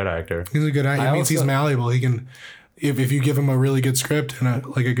actor or a good actor? He's a good actor. It means he's malleable. He can, if you give him a really good script and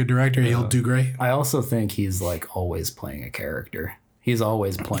a good director, he'll do great. I also think he's like always playing a character. He's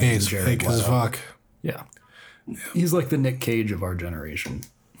always playing He's Jared fake as Leto. fuck. Yeah. He's like the Nick Cage of our generation.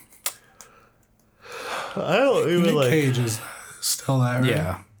 I don't even Nick Cage is still that, right?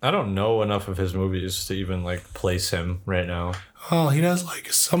 Yeah. I don't know enough of his movies to even like place him right now. Oh, he does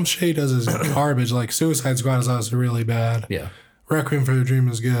like some shit he does is garbage. Like Suicide Squad is also really bad. Yeah. Requiem for a Dream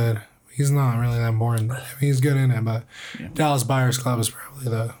is good. He's not really that boring. I mean, he's good in it, but Dallas Buyers Club is probably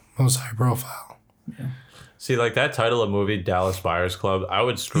the most high profile. See, like that title of movie, Dallas Buyers Club, I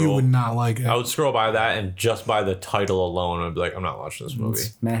would scroll. You would not like it. I would scroll by that, and just by the title alone, I'd be like, I'm not watching this movie.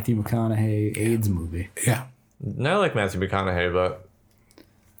 It's Matthew McConaughey AIDS movie. Yeah. Not like Matthew McConaughey, but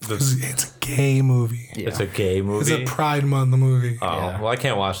It's a gay movie. Yeah. it's a gay movie. It's a Pride Month movie. Oh, well, I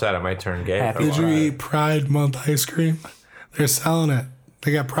can't watch that. I might turn gay. if I Happy watch Did you it. eat Pride Month ice cream? They're selling it.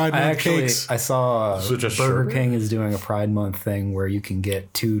 They got Pride Month cakes. I saw Is it just Burger sherbet? King is doing a Pride Month thing where you can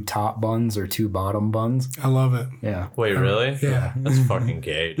get 2 top buns or 2 bottom buns. I love it. Yeah. Wait, really? Yeah. That's fucking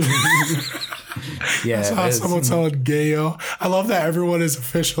gay. dude. Yeah. I saw it is. someone selling Gayo. I love that everyone is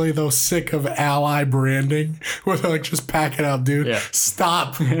officially though sick of ally branding where they're like, just pack it up, dude. Yeah.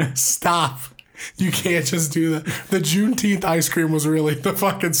 Stop. Stop. You can't just do that. The Juneteenth ice cream was really the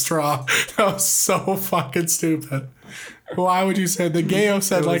fucking straw. That was so fucking stupid. Why would you say the Gayo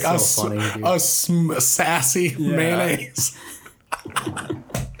said It like was so funny, dude. sassy mayonnaise?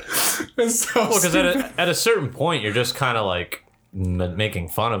 It's so Well, because stupid. at a certain point, you're just kind of like making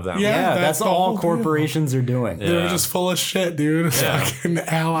fun of them. Yeah. Yeah, That's that's the all whole deal. corporations are doing. They're Yeah. just full of shit, dude. Yeah. Fucking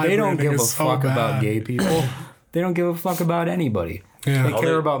ally They don't branding give a is so fuck bad. about gay people. They don't give a fuck about anybody. Yeah. They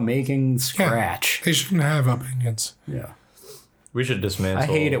care about making scratch. They shouldn't have opinions. Yeah. We should dismantle. I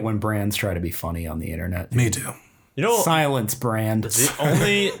hate it when brands try to be funny on the internet. Me too. You know, Silence, brand.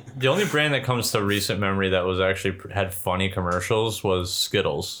 the only brand that comes to recent memory that was actually had funny commercials was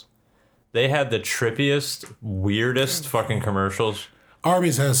Skittles. They had the trippiest, weirdest fucking commercials.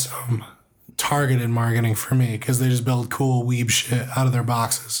 Arby's has some targeted marketing for me because they just build cool weeb shit out of their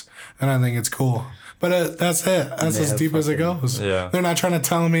boxes, and I think it's cool. But that's it. That's They as have deep as it fucking- goes. Yeah. They're not trying to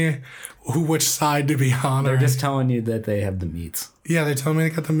tell me which side to be on. They're or just telling you that they have the meats. yeah, they tell me they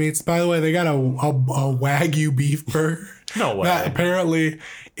got the meats. By the way, they got a Wagyu beef burger. No way. That apparently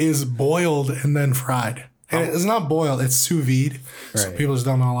is boiled and then fried. And it's not boiled, it's sous vide. So Right. people just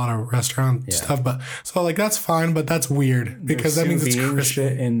don't know a lot of restaurant stuff. But so like that's fine, but that's weird because that means it's Sous vide crispy.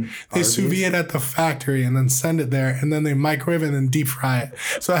 shit in They sous Arby's. vide it at the factory and then send it there, and then they microwave it and then deep fry it.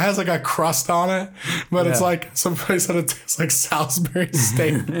 So it has like a crust on it, but it's Yeah. like somebody said it tastes like Salisbury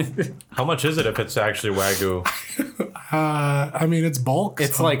steak. How much is it if it's actually Wagyu? I mean, it's bulk.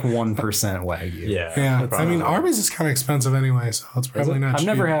 It's so- like 1% Wagyu. Yeah. yeah. I probably. mean, Arby's is kind of expensive anyway, so it's probably not. I've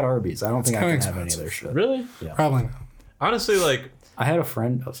never cheap. had Arby's. I don't think I kinda can have any of expensive. their shit. Really? Probably not. Honestly, like, I had a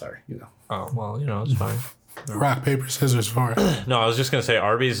friend. Oh, sorry. You go. oh well, you know, it's fine. Rock paper scissors for it. No, I was just gonna say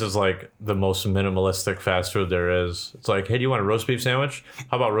Arby's is like the most minimalistic fast food there is. It's like, hey, do you want a roast beef sandwich?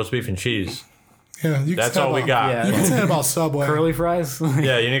 How about roast beef and cheese? Yeah, you can That's say all we about- got. Yeah. You can say it about Subway. Curly fries?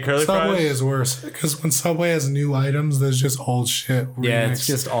 Yeah, you need curly Subway fries. is worse because when Subway has new items, there's just old shit. Yeah,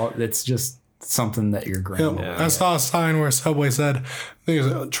 remixed. it's just something that your Yep. grandma. I saw a sign where Subway said,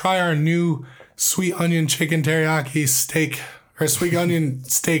 "Try our new sweet onion chicken teriyaki steak or sweet onion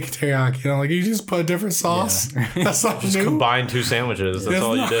steak teriyaki." You know, like you just put a different sauce. That's not new. Combine 2 sandwiches. That's It's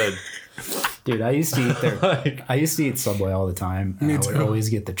all you not- did. Dude, I used to eat there. Like, I used to eat Subway all the time. And Me I would too. always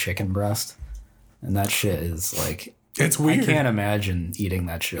get the chicken breast. And that shit is like, It's I weird. can't imagine eating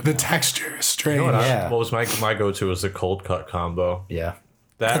that shit. The now. texture is strange. Yeah. what was my go-to was the cold cut combo. Yeah.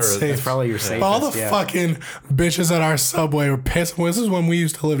 That That's or safe. It's probably your safest. All the yeah. fucking bitches at our Subway were pissed. Well, this is when we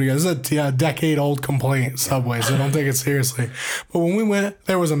used to live together. This is a decade-old complaint, Subway, so don't take it seriously. But when we went,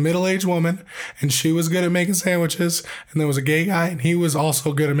 there was a middle-aged woman, and she was good at making sandwiches. And there was a gay guy, and he was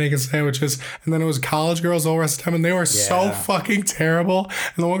also good at making sandwiches. And then it was college girls all the rest of the time, and they were so Yeah. fucking terrible.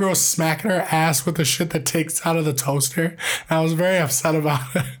 And the one girl was smacking her ass with the shit that takes out of the toaster. And I was very upset about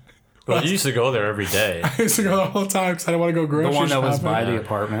it. Well, you used to go there every day. I used to go the whole time because I didn't want to go The grocery one that was shopping. by the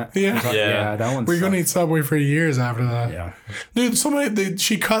apartment. Yeah. Yeah, that one. We're going to eat Subway for years after that. Yeah. Dude,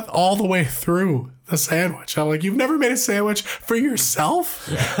 she cut all the way through the sandwich. I'm like, you've never made a sandwich for yourself?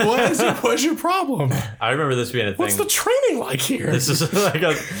 What's your problem? I remember this being a thing. What's the training like here? This is like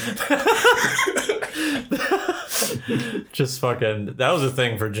a Just fucking. That was a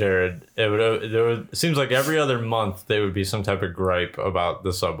thing for Jared. It seems like every other month there would be some type of gripe about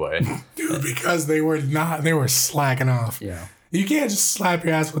the subway. Dude, because they were slacking off. Yeah. You can't just slap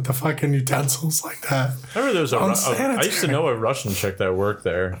your ass with the fucking utensils like that. Remember there was I Unsanitary. used to know a Russian chick that worked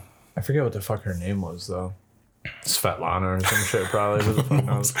there. I forget what the fuck her name was though. Svetlana or some shit probably. Who the fuck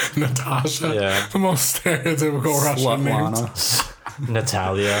knows? Natasha. Yeah. The most stereotypical Russian name. Slutlana.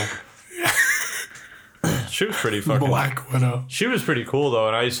 Natalia. She was pretty fucking. Black Widow. She was pretty cool though,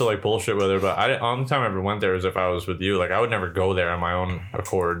 and I used to like bullshit with her. But only time I ever went there was if I was with you. Like I would never go there on my own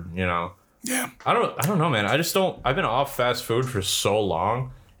accord. You know. Yeah. I don't know, man. I just don't. I've been off fast food for so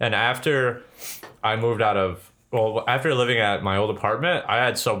long, and after I moved after living at my old apartment, I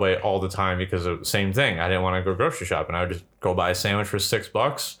had Subway all the time because of the same thing. I didn't want to go grocery shopping. I would just go buy a sandwich for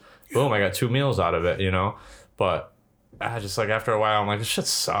 $6. Boom, I got 2 meals out of it, you know? But I just like after a while, I'm like, this shit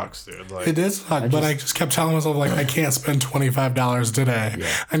sucks, dude. Like, It did suck, but I just kept telling myself, like, I can't spend $25 today. Yeah.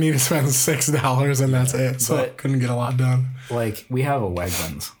 I need to spend $6 and that's it. So I But- couldn't get a lot done. Like, we have a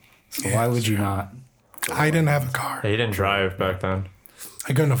Wegmans. So why would you not? I didn't have a car. he didn't drive back then.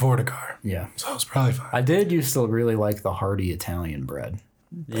 I couldn't afford a car. Yeah. So it was probably fine. I did used to really like the hearty Italian bread.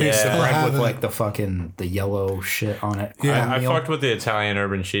 Used to Yeah, Bread have with it. like the yellow shit on it. Yeah. I Meal. fucked with the Italian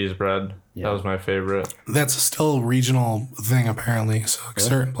urban cheese bread. Yeah. That was my favorite. That's still a regional thing, apparently. So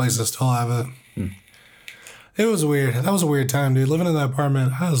certain places still have it. It was weird. That was a weird time, dude. Living in that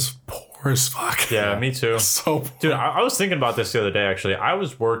apartment, I was poor as fuck. Yeah, me too. So poor. Dude, I was thinking about this the other day, actually. I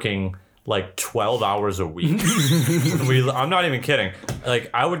was working like 12 hours a week. I'm not even kidding. Like,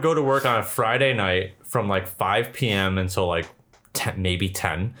 I would go to work on a Friday night from like 5 p.m. until like 10, maybe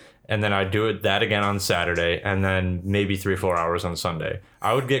 10. And then I'd do that again on Saturday, and then maybe 3-4 hours on Sunday.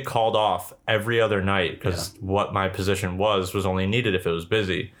 I would get called off every other night because what my position was only needed if it was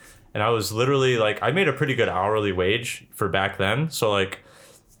busy. And I was literally like, I made a pretty good hourly wage for back then. So like,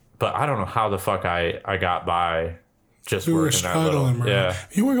 but I don't know how the fuck I got by just We were working that little. struggling, bro. Yeah,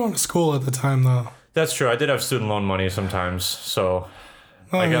 You were going to school at the time, though. that's true. I did have student loan money sometimes. So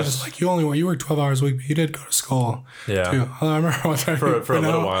Oh, I I guess- just like you worked 12 hours a week, but you did go to school. yeah. Too. I remember one time For you a went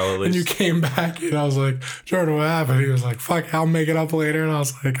little out while, at and you least. came back and I was like, Jordan, what happened? He was like, fuck, I'll make it up later. And I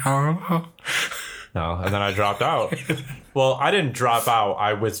was like, I don't know. No, and then I dropped out. Well, I didn't drop out.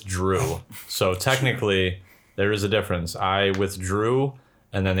 I withdrew. So technically, there is a difference. I withdrew,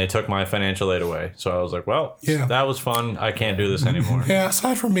 and then they took my financial aid away. So I was like, well, Yeah. that was fun. I can't do this anymore. Yeah,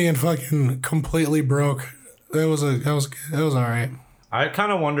 aside from being fucking completely broke, it was all right. I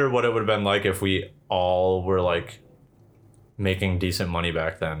kind of wonder what it would have been like if we all were like making decent money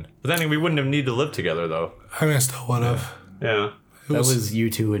back then. But then we wouldn't have needed to live together, though. I mean, I still would have. Yeah. That was you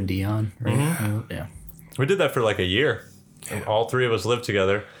two and Dion, right? Yeah. We did that for like a year. And all three of us lived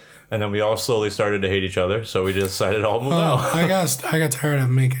together. And then we all slowly started to hate each other. So we just decided to all move out. I got tired of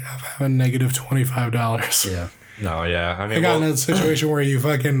having negative $25. Yeah. No, yeah. I mean, I got in well, a situation where you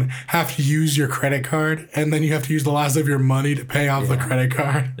fucking have to use your credit card and then you have to use the last of your money to pay off the credit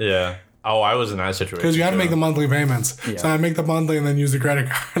card. yeah. Oh, I was in that situation. Because you had to too. make the monthly payments. Yeah. So I make the monthly and then use the credit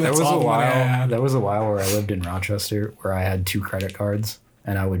card. There That's was all a the money I while. had. There was a while where I lived in Rochester where I had 2 credit cards,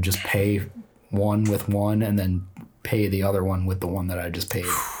 and I would just pay one with one, and then pay the other one with the one that I just paid,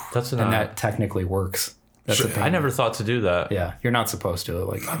 That's an and that technically works. That's a I payment. never thought to do that. Yeah, you're not supposed to.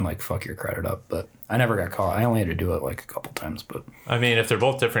 Like, you can like fuck your credit up, but I never got caught. I only had to do it like a couple times, but I mean, if they're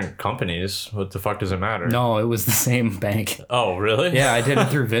both different companies, what the fuck does it matter? no, it was the same bank. Oh, really? Yeah, I did it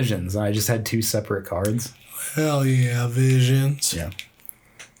through Visions. I just had 2 separate cards. Hell yeah, visions. Yeah.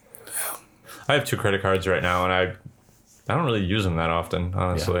 I have 2 credit cards right now, and I don't really use them that often,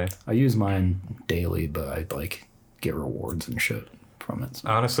 honestly. I use mine daily, but I like get rewards and shit from it. So.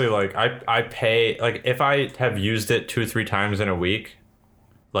 Honestly, like I pay, like if I have used it 2-3 times in a week,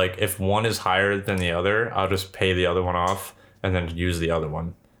 like if one is higher than the other, I'll just pay the other one off and then use the other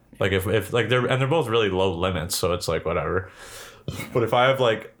one. Like if like they're both really low limits, so it's like whatever. But if I have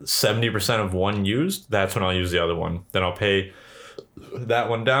like 70% of one used, that's when I'll use the other one. Then I'll pay that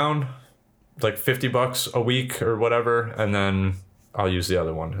one down, like $50 a week or whatever, and then I'll use the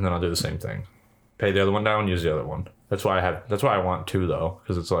other one, and then I'll do the same thing. Pay the other one down, use the other one. That's why I want 2 though,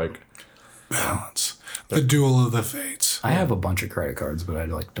 because it's like Balance. The duel of the fates. I have a bunch of credit cards, but I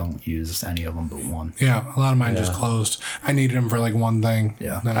like don't use any of them but one. Yeah, a lot of mine just closed. I needed them for like one thing.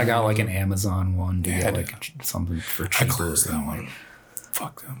 Yeah, Then I got like an Amazon one to get dude. like something for I cheaper. closed that one.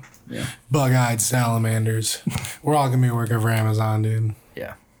 Fuck them. Yeah, Bug-eyed salamanders. We're all gonna be working for Amazon, dude.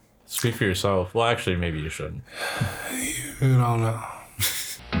 yeah. speak for yourself. Well, actually, maybe you shouldn't. You don't know.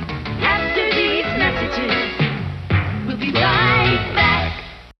 After these messages, we'll be right back.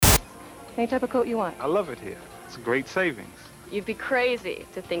 Any type of coat you want. I love it here. It's a great savings. You'd be crazy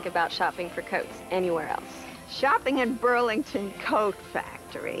to think about shopping for coats anywhere else. Shopping in Burlington Coat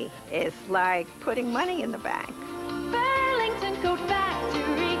Factory is like putting money in the bank. Burlington Coat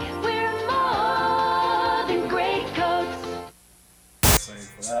Factory, we're more than great coats.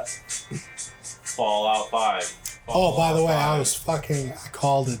 Fallout 5. Oh, by the way, I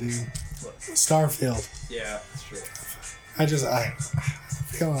called it, dude. Starfield. Yeah, that's true. I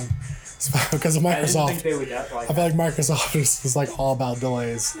feel like it's because of Microsoft. I didn't think they would have like I feel like Microsoft is like all about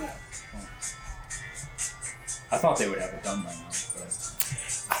delays. I thought they would have it done by now, but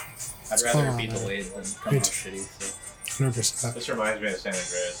I'd rather it be delayed than come out shitty. So. 100%. This reminds me of San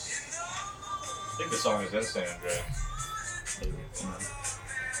Andreas. I think the song is in San Andreas. Maybe. No,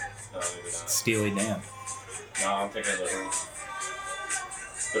 maybe not. Steely Dan. No, I'm thinking of The Who.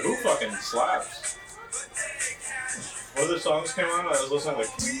 The Who fucking slaps. What other songs came on? I was listening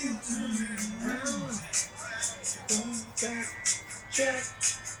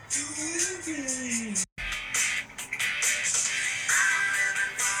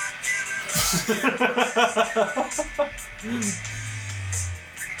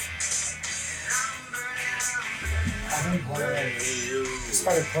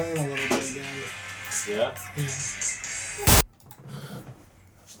Started playing a little bit again. Yeah?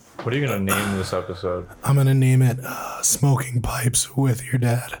 What are you going to name this episode? I'm going to name it Smoking Pipes with Your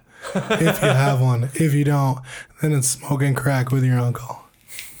Dad. If you have one. If you don't, then it's Smoking Crack with Your Uncle.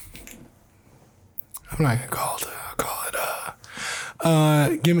 I'm not going to call it. I'll call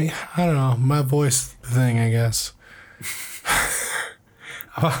it. Give me, I don't know, my voice thing, I guess.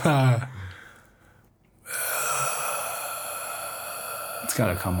 It's got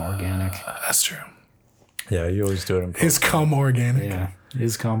to come organic. That's true. Yeah, you always do it in Is cum organic? Yeah,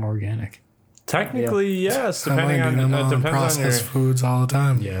 is come organic. Technically, yes, depending I'm on on processed foods all the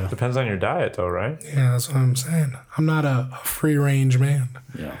time. Yeah. Depends on your diet, though, right? Yeah, that's what I'm saying. I'm not a free range man.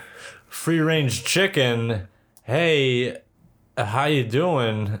 Yeah. Free range chicken. Hey, how you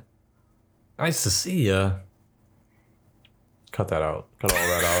doing? Nice to see ya. Cut that out. Cut all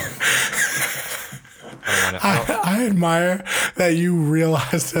that out. I admire that you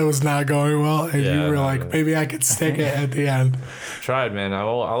realized that was not going well, and you were like, maybe I could stick it at the end. Tried, man. I'll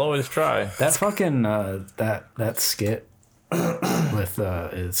always try. That fucking that skit with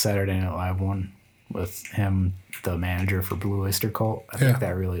Saturday Night Live one with him, the manager for Blue Oyster Cult. I think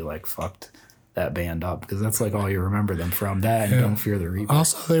that really like fucked that band up because that's like all you remember them from. That and Don't Fear the Reaper.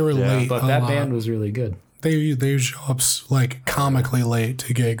 Also, they were late, but that band was really good. They show up like comically late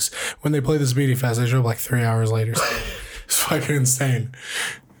to gigs. When they play the Speedy Fest, they show up like 3 hours later. It's fucking insane.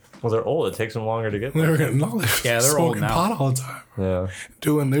 Well, they're old. It takes them longer to get They there. were getting they're old now. pot all the time. Yeah.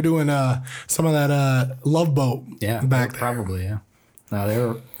 They're doing some of that Love Boat. Yeah, back there. probably. Yeah.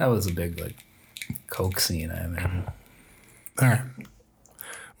 No, that was a big like coke scene. I imagine. All right.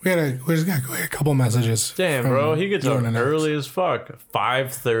 We just got a couple messages. Damn, bro, he gets up Jordan early as fuck.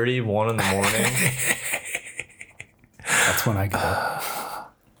 5:30, 1 in the morning. That's when I get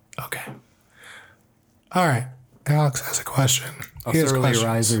up. Okay. All right. Alex has a question. Us early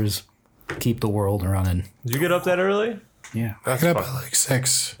risers keep the world running. Did you get up that early? Yeah. I get up at like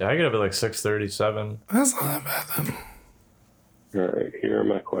 6. Yeah, I get up at like 6:37. That's not that bad then. All right, here are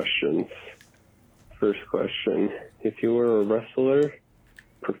my questions. First question. If you were a wrestler,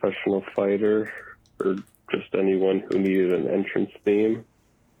 professional fighter, or just anyone who needed an entrance theme,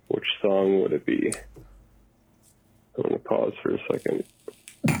 which song would it be? I'm going to pause for a second.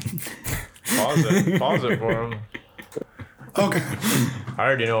 Pause it for him. Okay. I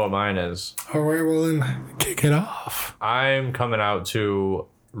already know what mine is. All right, well then, kick it off. I'm coming out to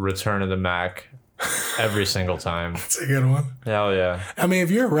Return of the Mac every single time. That's a good one. Hell yeah. I mean,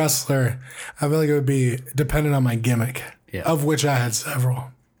 if you're a wrestler, I feel like it would be dependent on my gimmick, of which I had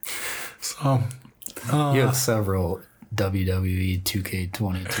several. So, you have several WWE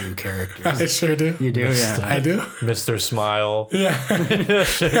 2K22 characters. I sure do. You do, yeah. I do. Mr. Smile. Yeah. I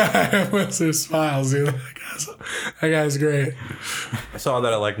have Mr. Smiles, dude. That guy's great. I saw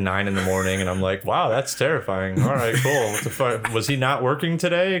that at like 9 in the morning and I'm like, wow, that's terrifying. All right, cool. What the fuck? Was he not working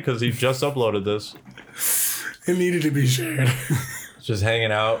today? Because he just uploaded this. It needed to be shared. Just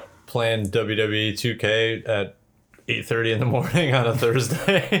hanging out, playing WWE 2K at 8:30 in the morning on a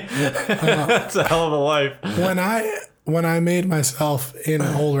Thursday. That's a hell of a life. When I made myself in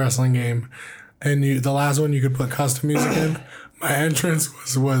an old wrestling game, and the last one you could put custom music in, my entrance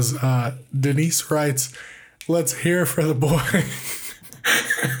was Denise writes, "Let's hear for the boy."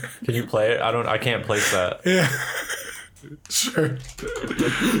 Can you play it? I can't place that. Yeah, sure.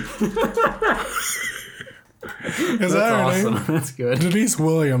 Is that her awesome. name? That's good. Denise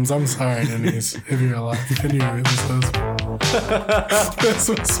Williams. I'm sorry, Denise, if you're alive. Can you read this? This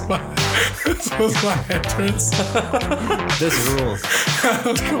was my entrance. This rules.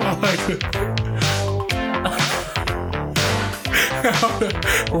 Let's go on like this.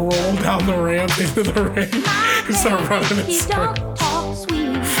 Roll down the ramp into the rain. You start running in He circles. don't talk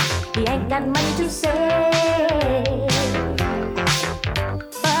sweet. He ain't got much to say.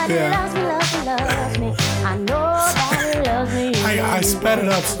 But he loves me. I know that he loves me. I sped it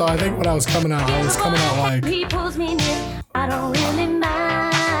up, so I think when I was coming out like He pulls me near. I don't really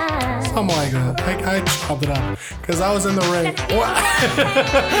mind. something like that. I chopped it up because I was in the rain.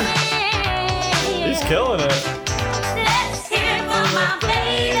 He's killing it. Let's hear it for my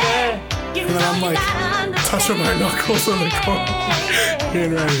baby. You And then I'm like touching my knuckles in the corner,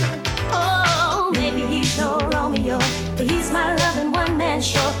 getting ready. Oh, maybe he's no Romeo, but he's my loving one-man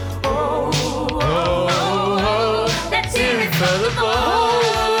show. Oh, let's hear it for the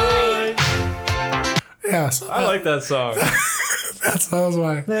boy. Yeah, so I like that song. that was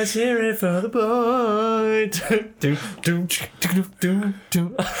why. Let's hear it for the boy.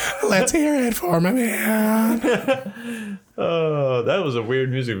 Let's hear it for my man. Oh, that was a weird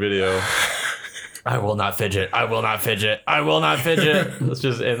music video. I will not fidget. I will not fidget. I will not fidget. It's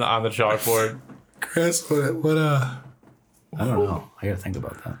just on the chalkboard. Chris, what I don't know. I gotta think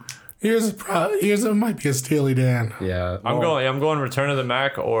about that. Here's it might be a Steely Dan. Yeah. I'm going Return of the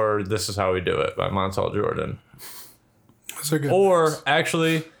Mac or This Is How We Do It by Montel Jordan. Those are good. Or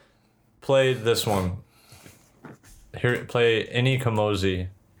actually play this one. Here, play Inni Kamoze.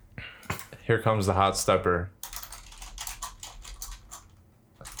 Here Comes the Hot Stepper.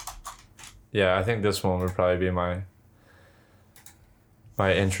 Yeah, I think this one would probably be my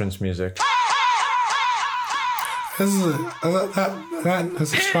entrance music. This is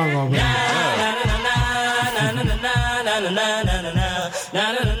that's a strong one.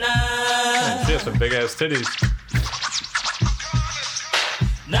 She has some big ass titties.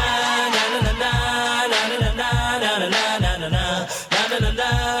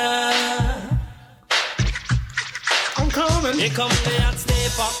 I'm coming. Here come the hot stepper.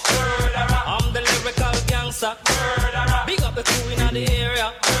 I'm the lyrical gangster. Big up the crew in the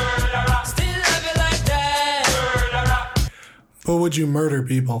area. Still love you like that. But would you murder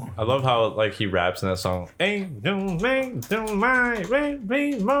people? I love how like he raps in that song. Ain't no man, don't mind,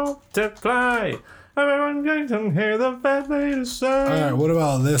 we multiply. Everyone going to hear the bad lady say. All right. What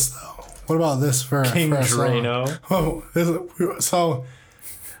about this though? What about this for King for a song? Drano. Oh, so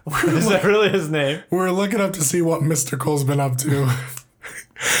Is that really his name? we were looking up to see what Mystikal's been up to.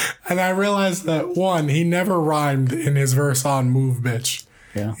 And I realized that one, he never rhymed in his verse on Move Bitch.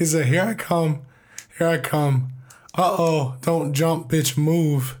 Yeah. He said, here I come. Uh-oh, don't jump, bitch,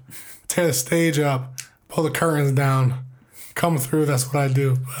 move. Tear the stage up, pull the curtains down, come through, that's what I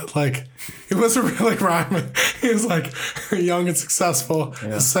do. But like, it wasn't really rhyming. He was like, young and successful,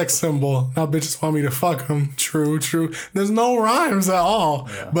 a sex symbol. Now bitches want me to fuck him. True. There's no rhymes at all.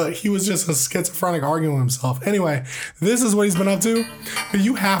 Yeah. But he was just a schizophrenic arguing with himself. Anyway, this is what he's been up to. But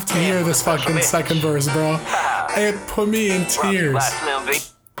you have to hear this fucking second verse, bro. It put me in tears.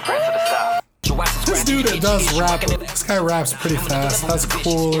 This dude that does rap, this guy raps pretty fast. That's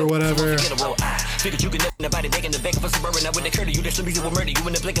cool or whatever. Figured you could nobody begging the beg for suburban. I wouldn't occur to you. There's some reason we'll murder you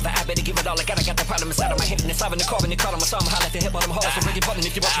in the blink of an eye. Better give it all I got. I got the problem inside of my head and it's solving the carbon. They call him a song. Holla at the hip on them hard. So bring your pardon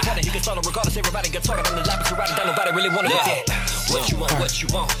if you want your pardon. You can start regardless. Everybody gets talking on the lap. It's right down. Nobody really want to get that. What you want, what you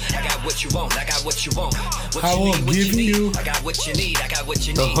want. I got what you want. I got what you want. What I will give you. I got what you need. I got what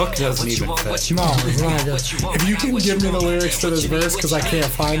you need. The hook doesn't even fit. No, it's not good. If you can give me the lyrics to this verse, because I can't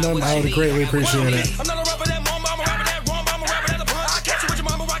find them, I would greatly appreciate it. I'm not a rapper that mom, I'm a rapper that wrong, I'm a rapper that a punk. I catch you with your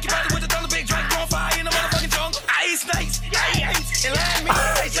mama, rock your body with the thunder, big drink, on fire in the motherfucking junk. I eat snakes, and land me,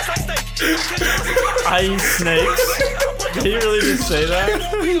 just like snakes. I eat snakes. Did he really just say that?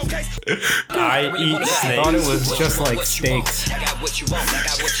 I eat snakes. I thought it was just like steaks. I got what you want, I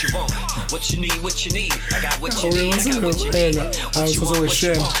got what you want. What you need, what you need. I got what you We need. listened to him, and I was listening with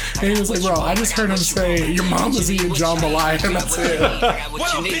Shin, and he was like, bro, I just heard him say, your mama's eating jambalaya, and that's it. I got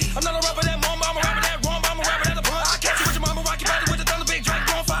what you need. I'm not a rapper that mom, I'm a rapper that wrong, I'm a rapper that a punk. I catch you with your mama, rock your body with the thunder, big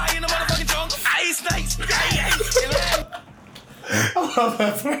drink, on fire in the motherfucking junk. I eat snakes, I love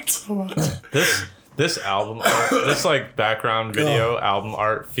that part so much. This album art, this like background video album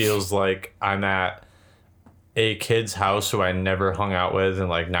art feels like I'm at a kid's house who I never hung out with in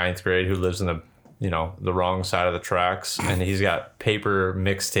like 9th grade who lives in the wrong side of the tracks, and he's got paper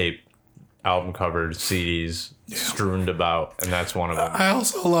mixtape album covered CDs strewn about, and that's one of them. I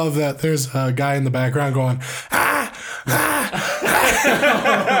also love that there's a guy in the background going,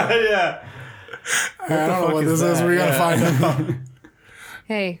 Yeah. I don't know what this is. We gotta find out.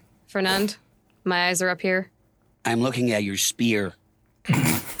 Hey, Fernand, my eyes are up here. I'm looking at your spear.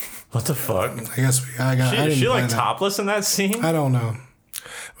 What the fuck? I guess I didn't She like plan that. topless in that scene? I don't know.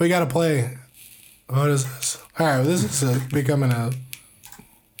 We gotta play. What is this? All right, this is becoming a.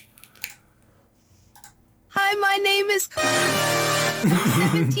 Hi, my name is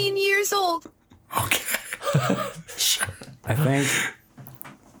 17 years old. Sure. I think.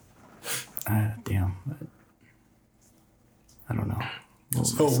 Damn. I don't know.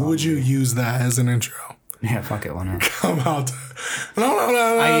 So would you use that as an intro? Yeah, fuck it. Why not? Come out. No.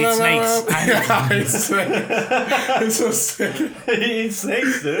 I eat snakes. I eat snakes. It's so sick. He eats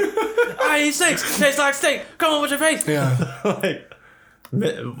snakes, dude. I eat snakes. Tastes like steak. Come on with your face. Yeah.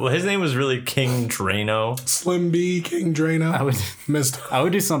 Well, his name was really King Drano. Slim B, King Drano. I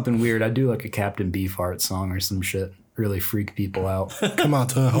would do something weird. I'd do like a Captain Beefheart song or some shit. Really freak people out. Come out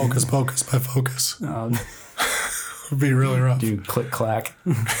to Hocus Pocus by Focus. Would be really rough. Dude, click clack.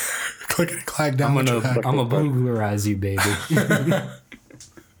 Clickety clack down I'm the track. gonna burglarize you, baby.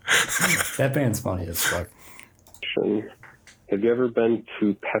 That band's funny as fuck. Have you ever been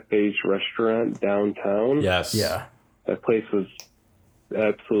to Pepe's restaurant downtown? Yes. Yeah. That place was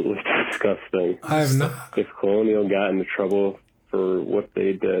absolutely disgusting. I have not. If Colonial got into trouble for what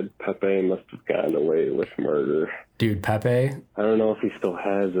they did, Pepe must have gotten away with murder. Dude, Pepe. I don't know if he still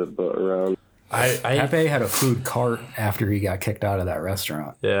has it, but around. Pepe had a food cart after he got kicked out of that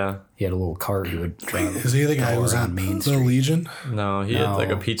restaurant. Yeah. He had a little cart he would drive. Is he the guy who was on Main the Street. Legion? No, he had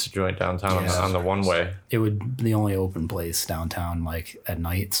like a pizza joint downtown on the one way. It would be the only open place downtown, like at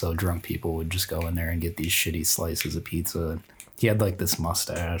night. So drunk people would just go in there and get these shitty slices of pizza. He had like this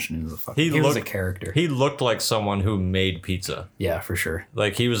mustache and he was a fucking. He was a character. He looked like someone who made pizza. Yeah, for sure.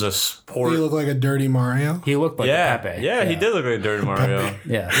 Like he was a sport. He looked like a dirty Mario. He looked like a Pepe. Yeah, he did look like a dirty Mario.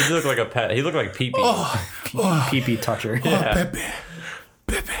 Yeah. He did look like a pet. He looked like Pee-Pee. Pee-Pee toucher. Yeah.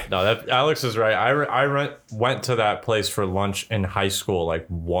 No, that Alex is right. I went to that place for lunch in high school like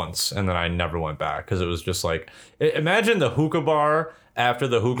once, and then I never went back because it was just like, imagine the hookah bar after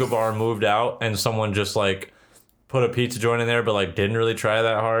the hookah bar moved out, and someone just like put a pizza joint in there, but like didn't really try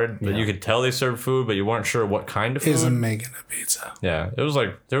that hard. But you could tell they served food, but you weren't sure what kind of food. Isn't making a pizza. Yeah, it was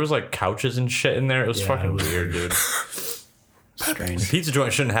like there was like couches and shit in there. It was fucking weird, dude. Strange. Pizza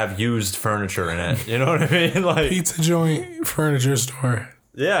joint shouldn't have used furniture in it. You know what I mean? Like Pizza joint furniture store.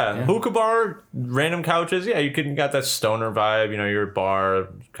 Yeah, hookah bar, random couches. Yeah, you got that stoner vibe. You know, your bar,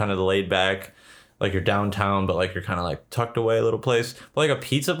 kind of laid back, like you're downtown, but like you're kind of like tucked away a little place. But like a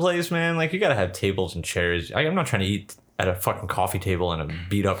pizza place, man, like you gotta have tables and chairs. I'm not trying to eat at a fucking coffee table and a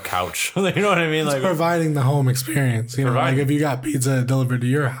beat up couch. You know what I mean? It's Like providing the home experience. You know, like if you got pizza delivered to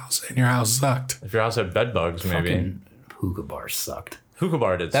your house and your house sucked. If your house had bed bugs, maybe. Fucking hookah bar sucked. Hookah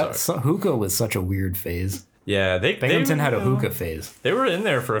bar did suck. Hookah was such a weird phase. Yeah, Binghamton had a hookah phase. They were in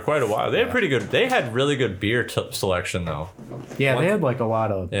there for quite a while. They had pretty good. They had really good beer selection though. Yeah, they had like a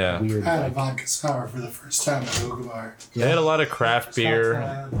lot of weird. I had a vodka sour for the first time at hookah bar. They had a lot of craft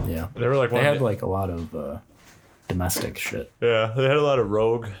beer. Yeah, they were like they had like a lot of domestic shit. Yeah, they had a lot of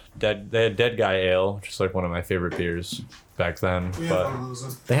Rogue. They had Dead Guy Ale, which is like one of my favorite beers back then. But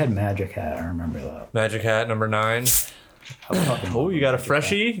they had Magic Hat. I remember that. Magic Hat number 9. Oh, you got a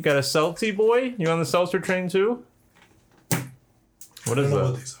freshie? You got a Seltzy boy? You on the seltzer train too? What is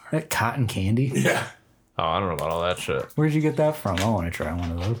that? That cotton candy? Yeah. Oh, I don't know about all that shit. Where'd you get that from? I want to try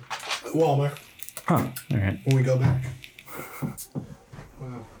one of those. Walmart. Huh. All right. When we go back.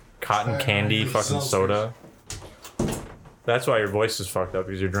 Cotton candy fucking soda. That's why your voice is fucked up,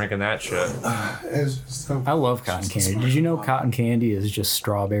 because you're drinking that shit. I love cotton candy. Did you know cotton candy is just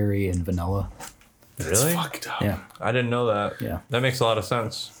strawberry and vanilla? Really? Fucked up. Yeah. I didn't know that. Yeah. That makes a lot of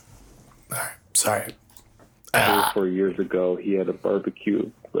sense. All right. Sorry. 4 years ago, he had a barbecue,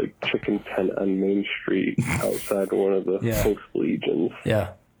 like chicken tent on Main Street outside one of the Post Legions.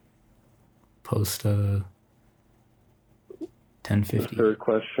 Yeah. Post 1050. The third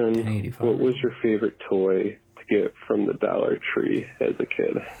question: what was your favorite toy to get from the Dollar Tree as a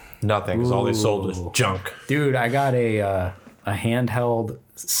kid? Nothing, because all they sold was junk. Dude, I got a handheld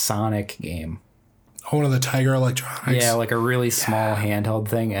Sonic game. One of the Tiger Electronics. Yeah, like a really small handheld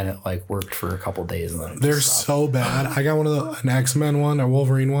thing, and it like worked for a couple days. And then They're so bad. I got an X-Men one, a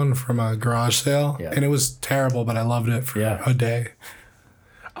Wolverine one from a garage sale, and it was terrible, but I loved it for a day.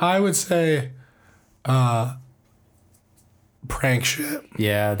 I would say prank shit.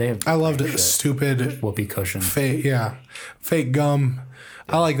 Yeah, they have. I loved it. Stupid whoopee cushion. Fake, fake gum.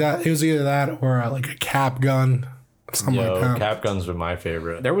 I like that. It was either that or like a cap gun. Something like that. Cap guns were my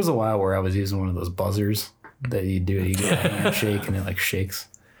favorite. There was a while where I was using one of those buzzers that you do. You get a handshake and it like shakes.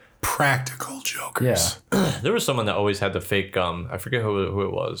 practical jokers. Yeah. There was someone that always had the fake gum. I forget who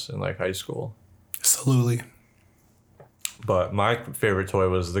it was in like high school. Absolutely. But my favorite toy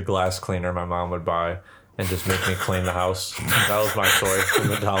was the glass cleaner my mom would buy and just make me clean the house. That was my toy from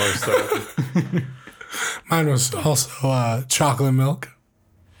the dollar store. Mine was also chocolate milk.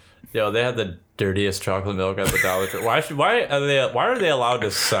 Yo, they had the dirtiest chocolate milk at the dollar store. Why are they allowed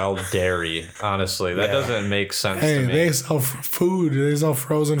to sell dairy? Honestly, that doesn't make sense to me. They sell food. They sell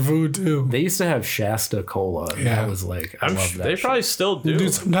frozen food too. They used to have Shasta Cola. And that was like, I love that. They probably still do.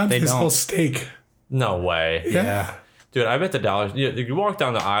 Dude, sometimes they sell steak. No way. Yeah. Dude, I bet the dollar. You walk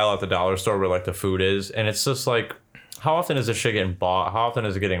down the aisle at the dollar store where like the food is, and it's just like, how often is this shit getting bought? How often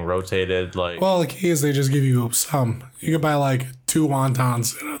is it getting rotated? Like, well, the key is they just give you some. You could buy like 2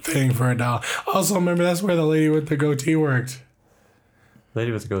 wontons in a thing for $1. Also, remember that's where the lady with the goatee worked.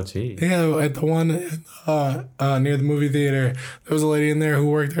 Lady with the goatee. Yeah, at the one near the movie theater, there was a lady in there who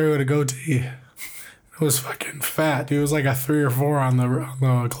worked there with a goatee. It was fucking fat. Dude, it was like a 3 or 4 on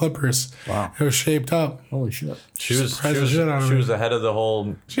the Clippers. Wow. It was shaped up. Holy shit. She was the head of the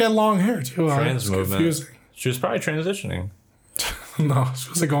whole. She had long hair too. Trans movement. Confusing. She was probably transitioning. No, she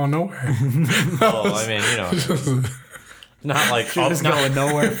wasn't going nowhere. Well, I mean, you know, not like she was going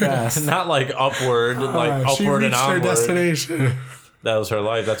nowhere fast. Not like upward, like upward and onward. Her destination. That was her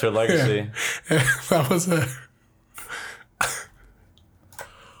life. That's her legacy. Yeah. That was it.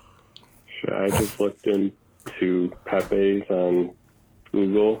 I just looked into Pepe's on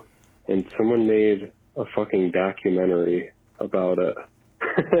Google, and someone made a fucking documentary about it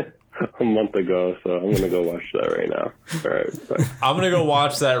a month ago, so I'm going to go watch that right now. All right, bye. I'm going to go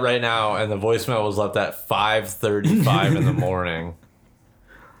watch that right now, and the voicemail was left at 5:35 in the morning.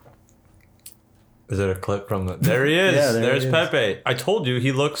 Is it a clip from the... There he is. Yeah, There's Pepe. I told you,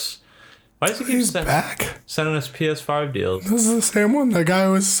 he looks... Why does he keep back? Sending us PS5 deals? This is the same one. The guy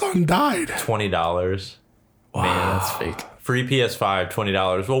whose son died. $20. Wow. Man, that's fake. Free PS5,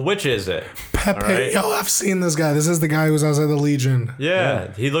 $20. Well, which is it? Pepe. Right? Yo, I've seen this guy. This is the guy who's outside the Legion.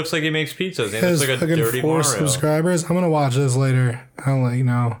 Yeah, he looks like he makes pizzas. He has looks like a fucking dirty 4 Mario. subscribers. I'm gonna watch this later. I'll let you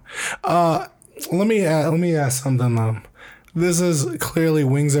know. Let me ask something though. This is clearly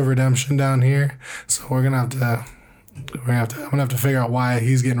Wings of Redemption down here, so I'm gonna have to figure out why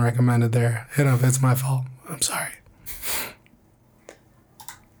he's getting recommended there. It's my fault. I'm sorry.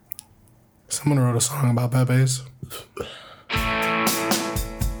 Someone wrote a song about Pepe's.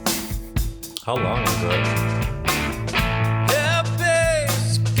 How long is it?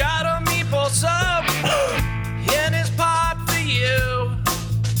 Pepe's got a meatball sub in his pot for you.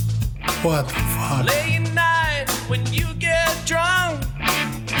 What the fuck? Late night when you get drunk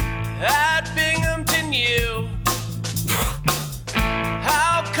at Binghamton U.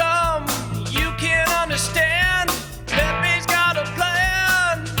 How come you can't understand? Pepe's got a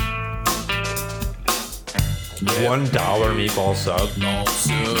plan. $1 meatball sub.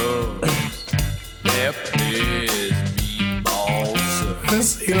 Pepe's meatball sub.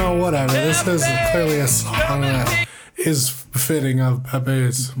 This, whatever. This is clearly a song that is fitting of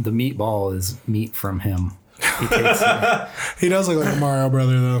Pepe's. The meatball is meat from him. He does look like a Mario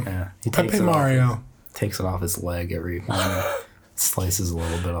brother though. Yeah, he Pepe Mario. Takes it off his leg every morning. Slices a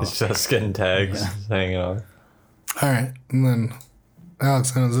little bit off. It's just skin tags hanging on. All right, and then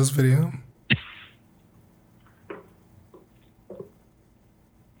Alex sends this video.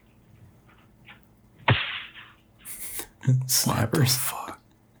 Snappers. Fuck.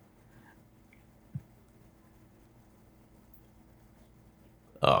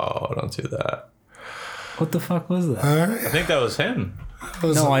 Oh, don't do that. What the fuck was that? All right. I think that was him.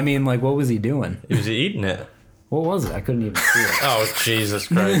 No, I mean, like, what was he doing? He was eating it. What was it? I couldn't even see it. Oh, Jesus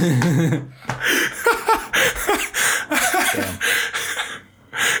Christ.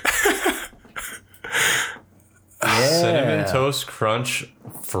 Cinnamon Toast Crunch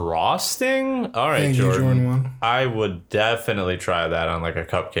frosting? All right, Thank you, Jordan. Jordan. I would definitely try that on like a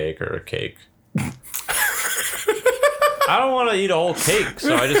cupcake or a cake. I don't want to eat a whole cake,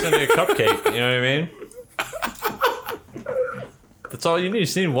 so I just make a cupcake. You know what I mean? That's all you need. You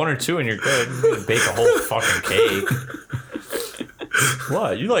just need 1 or 2 and you're good. You don't need to bake a whole fucking cake.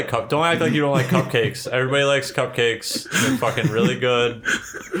 What? You like don't act like you don't like cupcakes. Everybody likes cupcakes. They're fucking really good.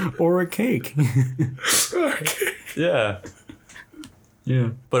 Or a cake. Yeah. Yeah.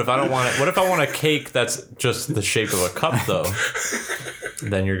 But if I don't want it, what if I want a cake that's just the shape of a cup though?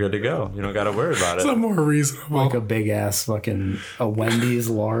 Then you're good to go. You don't got to worry about it. It's more reasonable. Like a big ass fucking a Wendy's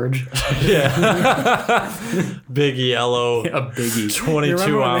large. Yeah. Big yellow. A biggie.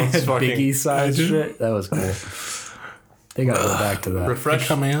 22 ounce fucking biggie size shit. That was cool. They got to go back to that. Refresh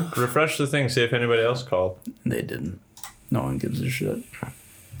the thing. See if anybody else called. They didn't. No one gives a shit.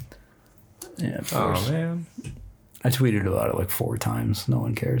 Yeah, of course. Oh, man. I tweeted about it like 4 times. No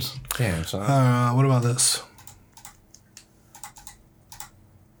one cares. Damn, son. What about this?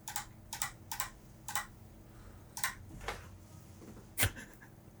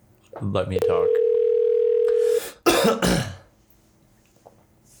 Let me talk.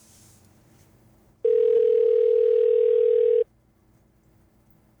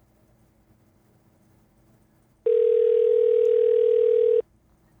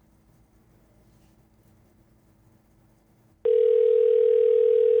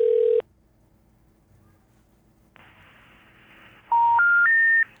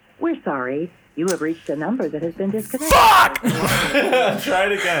 We're sorry. You have reached a number that has been disconnected. Fuck! Try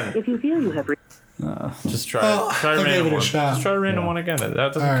it again. If you feel you have reached... Just try I a gave random it a one. shot. Just try a random one again. That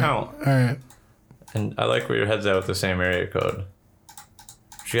doesn't All right. count. All right. And I like where your head's at with the same area code.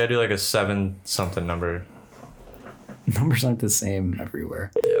 You gotta do like a 7-something number. Numbers aren't the same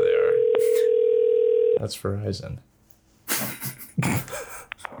everywhere. Yeah, they are. That's Verizon.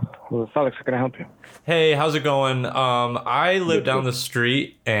 Well, it's Alex. How can I help you? Hey, how's it going? I live down the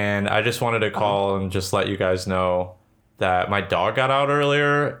street, and I just wanted to call and just let you guys know that my dog got out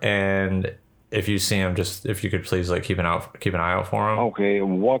earlier, and if you see him, just if you could please like keep an eye out for him. Okay,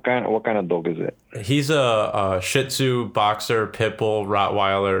 what kind of dog is it? He's a Shih Tzu, Boxer, Pit Bull,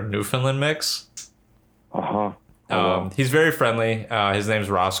 Rottweiler, Newfoundland mix. He's very friendly. His name's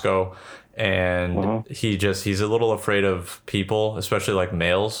Roscoe, and he's a little afraid of people, especially like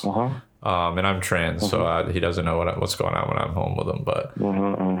males. And I'm trans, so he doesn't know what's going on when I'm home with him. But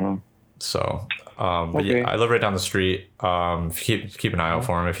so, but yeah, I live right down the street. Keep an eye out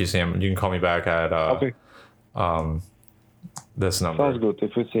for him. If you see him, you can call me back at this number. Sounds good.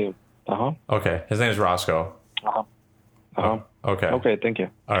 If you see him. Okay, his name is Roscoe. Okay. Okay. Thank you.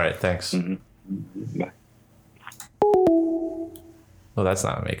 All right. Thanks. Bye. Well, that's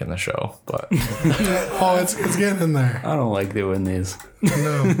not making the show, but Oh, it's getting in there. I don't like doing these.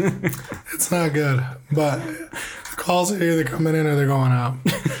 No, it's not good. But calls are either coming in or they're going out.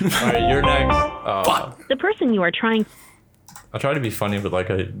 All right, you're next. The person you are trying... I tried to be funny with like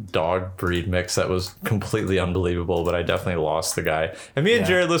a dog breed mix that was completely unbelievable, but I definitely lost the guy. And me and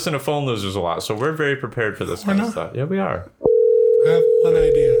Jared listen to Phone Losers a lot, so we're very prepared for this kind of stuff. Yeah, we are. I have one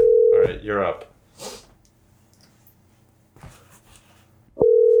idea. All right, you're up.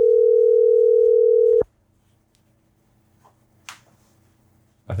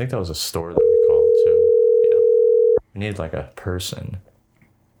 I think that was a store that we called too. Yeah. We need like a person.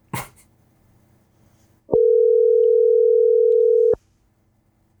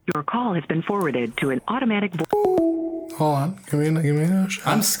 Your call has been forwarded to an automatic... Hold on. Give me a shot.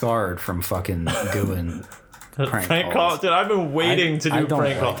 I'm scarred from fucking doing prank Call. Dude, I've been waiting to do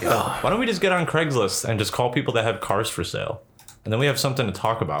prank like calls. Why don't we just get on Craigslist and just call people that have cars for sale? And then we have something to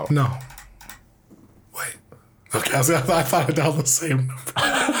talk about. No. Wait. Okay, I thought I dialed the same number.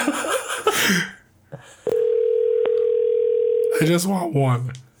 I just want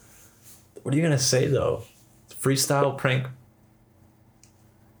one. What are you going to say, though? Freestyle prank?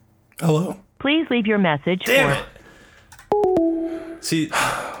 Hello? Please leave your message Damn it. See,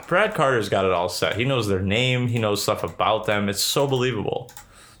 Brad Carter's got it all set. He knows their name. He knows stuff about them. It's so believable.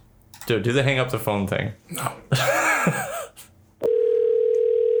 Dude, do the hang up the phone thing. No.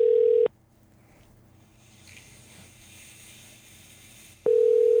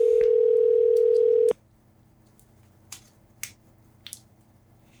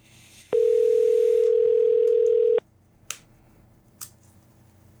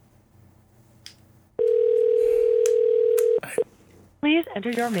 Please enter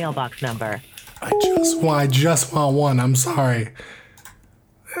your mailbox number. I just want one. I'm sorry.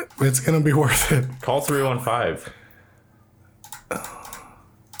 It's going to be worth it. Call 315. I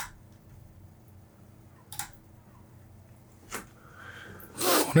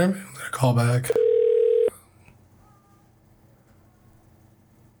wonder if I'm going to call back.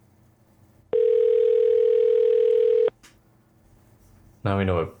 Now we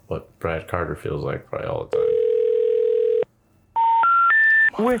know what Brad Carter feels like probably all the time.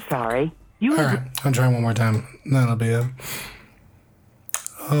 We're sorry. All right. I'm trying one more time. That'll be it.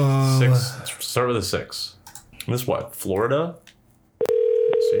 6. Start with a 6. This what? Florida? So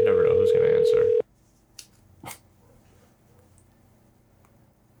you never know who's going to answer.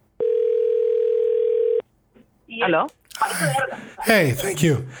 Hello? Hey, thank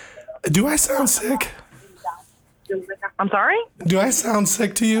you. Do I sound sick? I'm sorry? Do I sound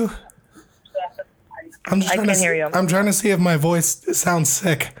sick to you? I'm just I trying can't to hear you. I'm trying to see if my voice sounds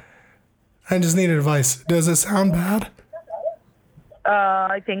sick. I just need advice. Does it sound bad?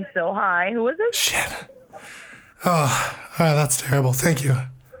 I think so. Hi. Who is it? Shit. Oh, that's terrible. Thank you.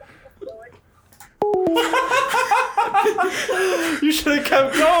 You should have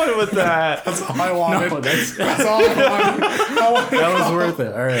kept going with that. That's all I wanted. No, that's all I wanted. That was worth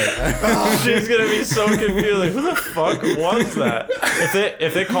it. All right. She's gonna be so confused. Like, who the fuck was that?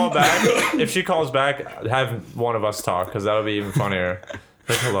 If they call back, if she calls back, have one of us talk because that'll be even funnier.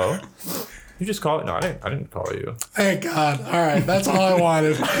 Like, hello. You just called? No, I didn't call you. Thank God. All right, that's all I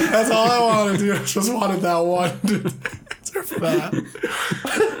wanted. That's all I wanted to do. I just wanted that one answer for that.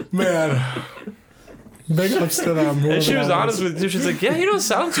 Man. Big ups to them. And she was honest with you. She's like, yeah, you don't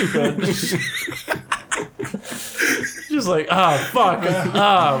sound too good. She's like, fuck.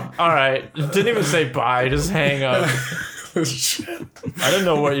 All right. Didn't even say bye. Just hang up. Shit. I didn't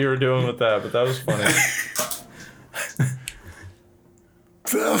know what you were doing with that, but that was funny.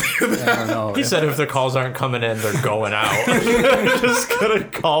 I don't know. He said if the calls aren't coming in, they're going out. Just gonna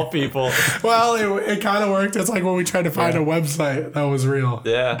call people. Well, it kind of worked. It's like when we tried to find a website that was real.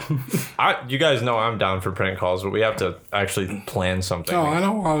 Yeah. You guys know I'm down for prank calls, but we have to actually plan something. No, I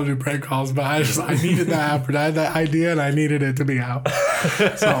don't want to do prank calls, but I needed that happen. I had that idea and I needed it to be out.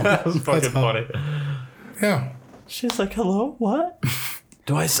 So that was fucking funny. Yeah. She's like, hello? What?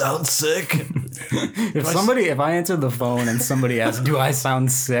 Do I sound sick? If I answer the phone and somebody asks, do I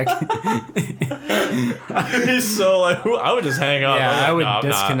sound sick? I'd be so like, I would just hang up. Yeah, Like, I would no, I'm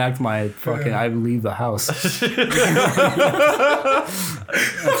disconnect my fucking, I would leave the house. That's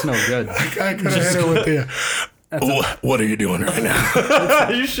no good. I could have hit it with the, what are you doing right now?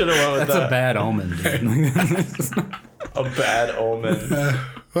 You should have went with That's that. a bad omen, dude. A bad omen.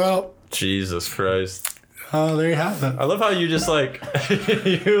 Well, Jesus Christ. Oh, there you have it. I love how you just like,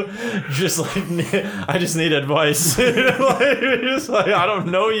 I just need advice. You're just like, I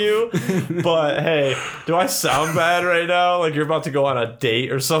don't know you, but hey, do I sound bad right now? Like you're about to go on a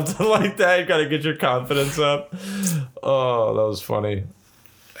date or something like that. You gotta get your confidence up. Oh, that was funny.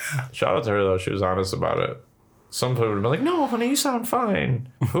 Shout out to her though. She was honest about it. Some people would have been like, no, honey, you sound fine.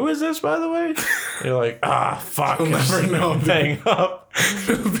 Who is this, by the way? You're like, fuck. You'll never know. Hang up.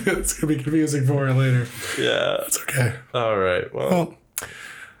 It's going to be confusing for her later. Yeah. That's okay. All right. Well,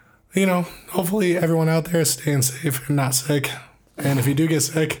 hopefully everyone out there is staying safe and not sick. And if you do get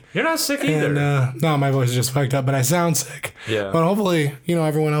sick... You're not sick either. No, my voice is just fucked up, but I sound sick. Yeah. But hopefully,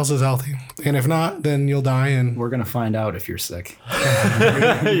 everyone else is healthy. And if not, then you'll die and... We're going to find out if you're sick.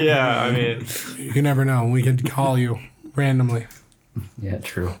 Yeah, I mean... You never know. We can call you randomly. Yeah,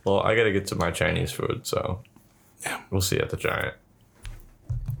 true. Well, I got to get to my Chinese food, so... Yeah. We'll see you at the Giant.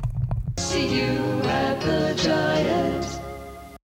 See you at the Giant.